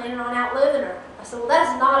 I'm just planning on outliving her. I said, well,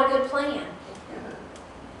 that's not a good plan.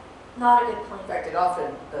 Not a good plan. In fact, it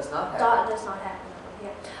often does not happen. Does not happen.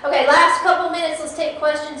 Yeah. Okay, last couple minutes. Let's take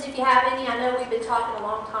questions if you have any. I know we've been talking a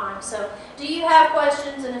long time. So, do you have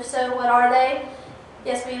questions? And if so, what are they?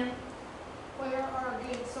 Yes, ma'am. Where are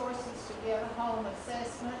good sources to get a home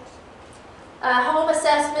assessment? Home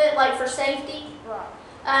assessment, like for safety.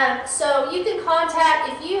 Right. So you can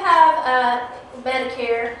contact, if you have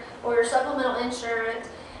Medicare or your supplemental insurance,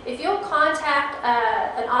 if you'll contact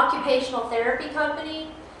an occupational therapy company,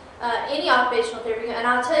 any occupational therapy, and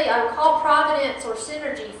I'll tell you, I would call Providence or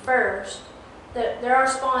Synergy first. They're our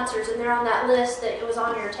sponsors, and they're on that list that was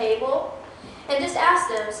on your table. And just ask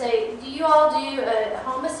them, say, do you all do a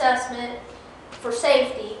home assessment for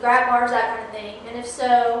safety, grab bars, that kind of thing? And if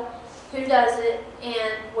so, who does it,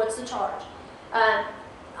 and what's the charge?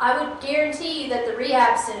 I would guarantee you that the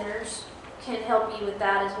rehab centers can help you with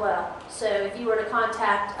that as well. So if you were to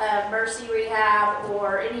contact Mercy Rehab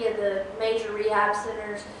or any of the major rehab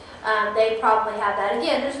centers, they probably have that.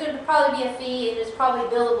 Again, there's going to probably be a fee, and it's probably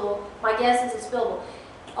billable. My guess is it's billable.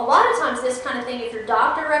 A lot of times this kind of thing, if your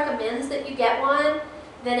doctor recommends that you get one,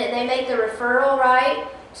 then they make the referral, right,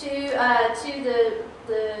 to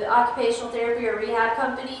the occupational therapy or rehab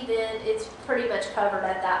company, then it's pretty much covered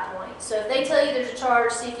at that point. So if they tell you there's a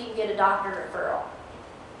charge, see if you can get a doctor referral.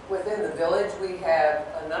 Within the village, we have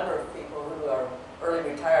a number of people who are early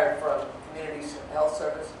retired from community health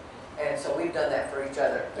service, and so we've done that for each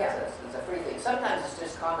other. Yeah. It's a free thing. Sometimes it's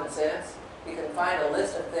just common sense. You can find a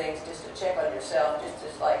list of things just to check on yourself,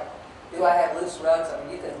 just like, do I have loose rugs? I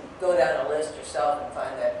mean, you can go down a list yourself and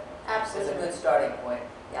find that. Absolutely. It's a good starting point.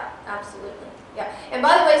 Yeah, absolutely. Yeah. And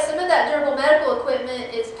by the way, some of that durable medical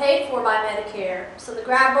equipment is paid for by Medicare. So the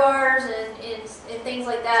grab bars and things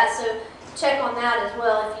like that. So check on that as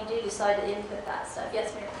well if you do decide to input that stuff.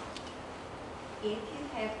 Yes, ma'am. If you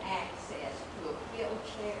have access to a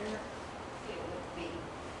wheelchair,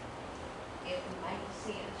 it would make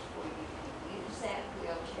sense for you to use that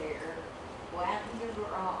wheelchair, go out to your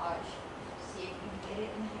garage, see if you can get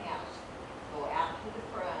it in the house, go out to the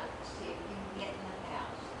front, see if you can get in the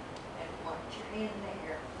house, and once you're in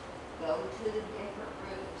there, go to the different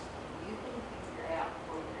rooms, you can figure out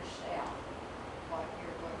for yourself what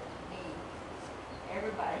you're going to need.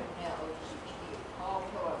 Everybody knows that you need a tall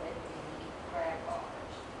toilet and you need grab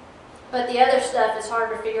bars. But the other stuff is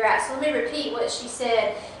hard to figure out. So let me repeat what she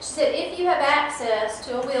said. She said if you have access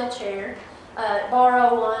to a wheelchair,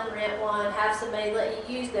 borrow one, rent one, have somebody let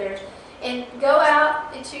you use theirs, and go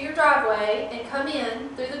out into your driveway and come in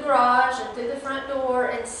through the garage and through the front door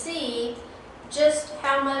and see just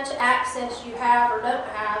how much access you have or don't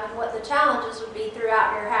have and what the challenges would be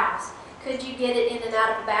throughout your house. Could you get it in and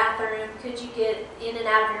out of a bathroom? Could you get in and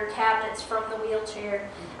out of your cabinets from the wheelchair?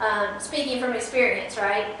 Speaking from experience,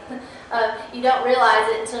 right? You don't realize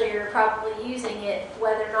it until you're probably using it,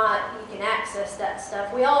 whether or not you can access that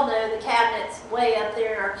stuff. We all know the cabinets way up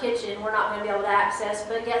there in our kitchen we're not going to be able to access,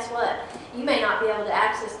 but guess what? You may not be able to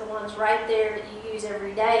access the ones right there that you use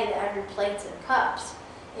every day that have your plates and cups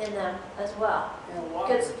in them as well.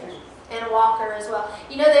 Good. And a walker as well.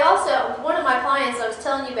 You know, they also, one of my clients I was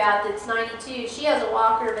telling you about that's 92, she has a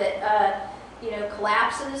walker that,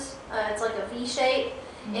 collapses. It's like a V shape.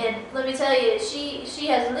 And let me tell you, she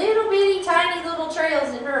has little bitty, tiny little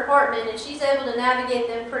trails in her apartment, and she's able to navigate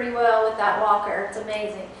them pretty well with that walker. It's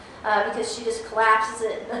amazing because she just collapses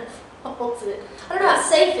it and holds it. I don't know how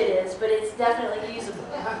safe it is, but it's definitely usable.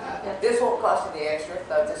 Yeah. This won't cost any extra,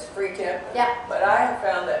 this is free tip. Yeah. But I have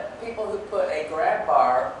found that people who put a grab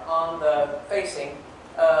bar on the facing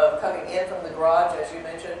of coming in from the garage, as you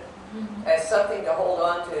mentioned, as something to hold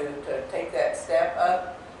on to take that step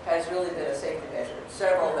up, has really been a safety measure.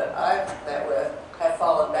 Several that I've met with have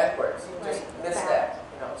fallen backwards, just missed that,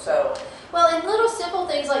 so. Well, and little simple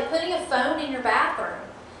things like putting a phone in your bathroom.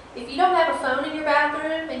 If you don't have a phone in your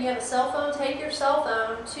bathroom and you have a cell phone, take your cell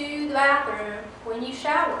phone to the bathroom when you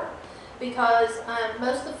shower. Because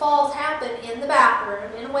most of the falls happen in the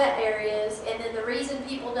bathroom, in wet areas, and then the reason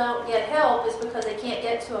people don't get help is because they can't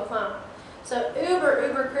get to a phone. So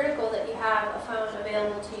uber critical that you have a phone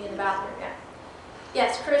available to you in the bathroom. Yeah.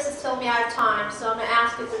 Yes, Chris is telling me I have time, so I'm going to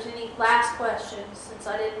ask if there's any last questions since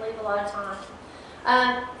I didn't leave a lot of time.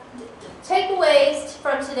 Takeaways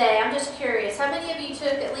from today. I'm just curious. How many of you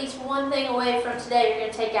took at least one thing away from today you're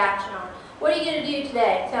going to take action on? What are you going to do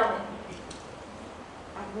today? Tell me.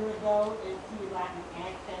 I'm gonna go and see if I can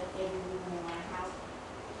access every room in my house.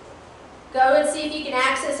 Go and see if you can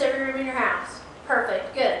access every room in your house.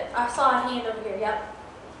 Perfect. Good. I saw a hand over here. Yep.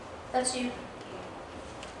 That's you. Have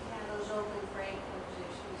those open frame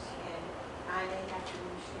positions and I may have to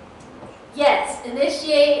initiate. Yes.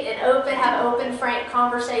 Initiate and have open, frank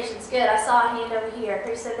conversations. Good. I saw a hand over here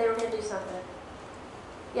who said they were going to do something.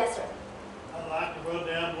 Yes, sir. I'd like to run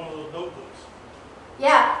down one of those notebooks.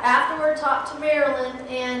 Yeah, afterward talk to Marilyn,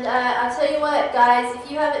 and I'll tell you what, guys, if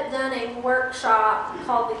you haven't done a workshop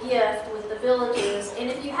called The Gift with the villages, and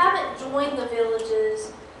if you haven't joined the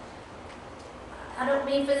villages, I don't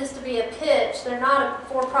mean for this to be a pitch, they're not a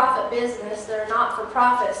for-profit business, they're not for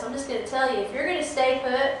profit, so I'm just going to tell you, if you're going to stay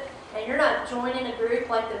put and you're not joining a group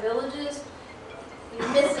like the villages, you're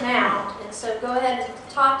missing out, and so go ahead and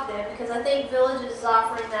talk to them, because I think Villages is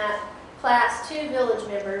offering that class to village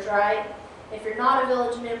members, right? If you're not a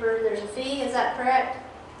village member, there's a fee. Is that correct?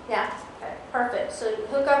 Yeah. Okay. Perfect. So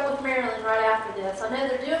hook up with Marilyn right after this. I know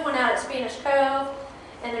they're doing one out at Spanish Cove,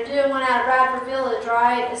 and they're doing one out at Bradford Village,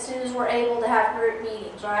 right? As soon as we're able to have group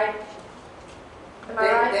meetings, right? Am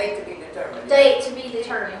I right? Date to be determined. Date to be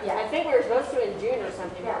determined. I Yeah. think we were supposed to in June or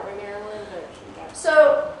something, Yeah. weren't we, Marilyn? But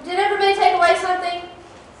So did everybody take away something?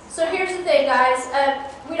 So here's the thing, guys.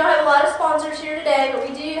 We don't have a lot of sponsors here today, but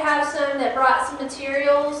we do have some that brought some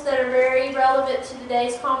materials that are very relevant to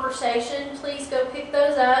today's conversation. Please go pick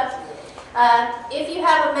those up. If you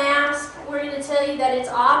have a mask, we're going to tell you that it's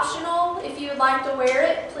optional. If you would like to wear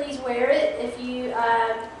it, please wear it. If you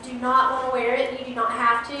do not want to wear it, you do not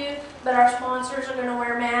have to. But our sponsors are going to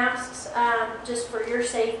wear masks just for your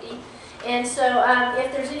safety. And so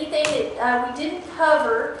if there's anything that we didn't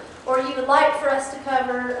cover, or you would like for us to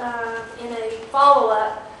cover in a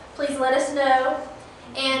follow-up, please let us know.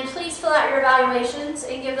 And please fill out your evaluations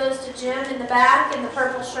and give those to Jim in the back in the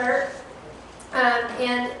purple shirt.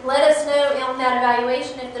 And let us know on that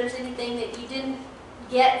evaluation if there's anything that you didn't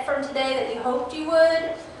get from today that you hoped you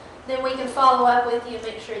would. Then we can follow up with you and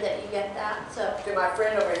make sure that you get that. So To my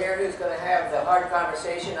friend over here who's going to have the hard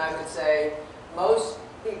conversation, I would say most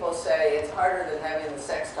people say it's harder than having the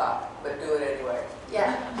sex talk, but do it anyway.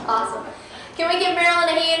 yeah, awesome. Can we give Marilyn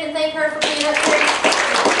a hand and thank her for being up here?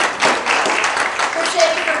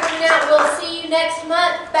 Appreciate you for coming out. We'll see you next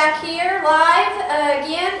month back here live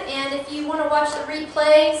again. And if you want to watch the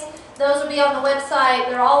replays, those will be on the website.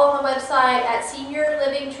 They're all on the website at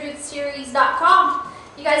seniorlivingtruthseries.com.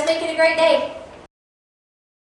 You guys make it a great day.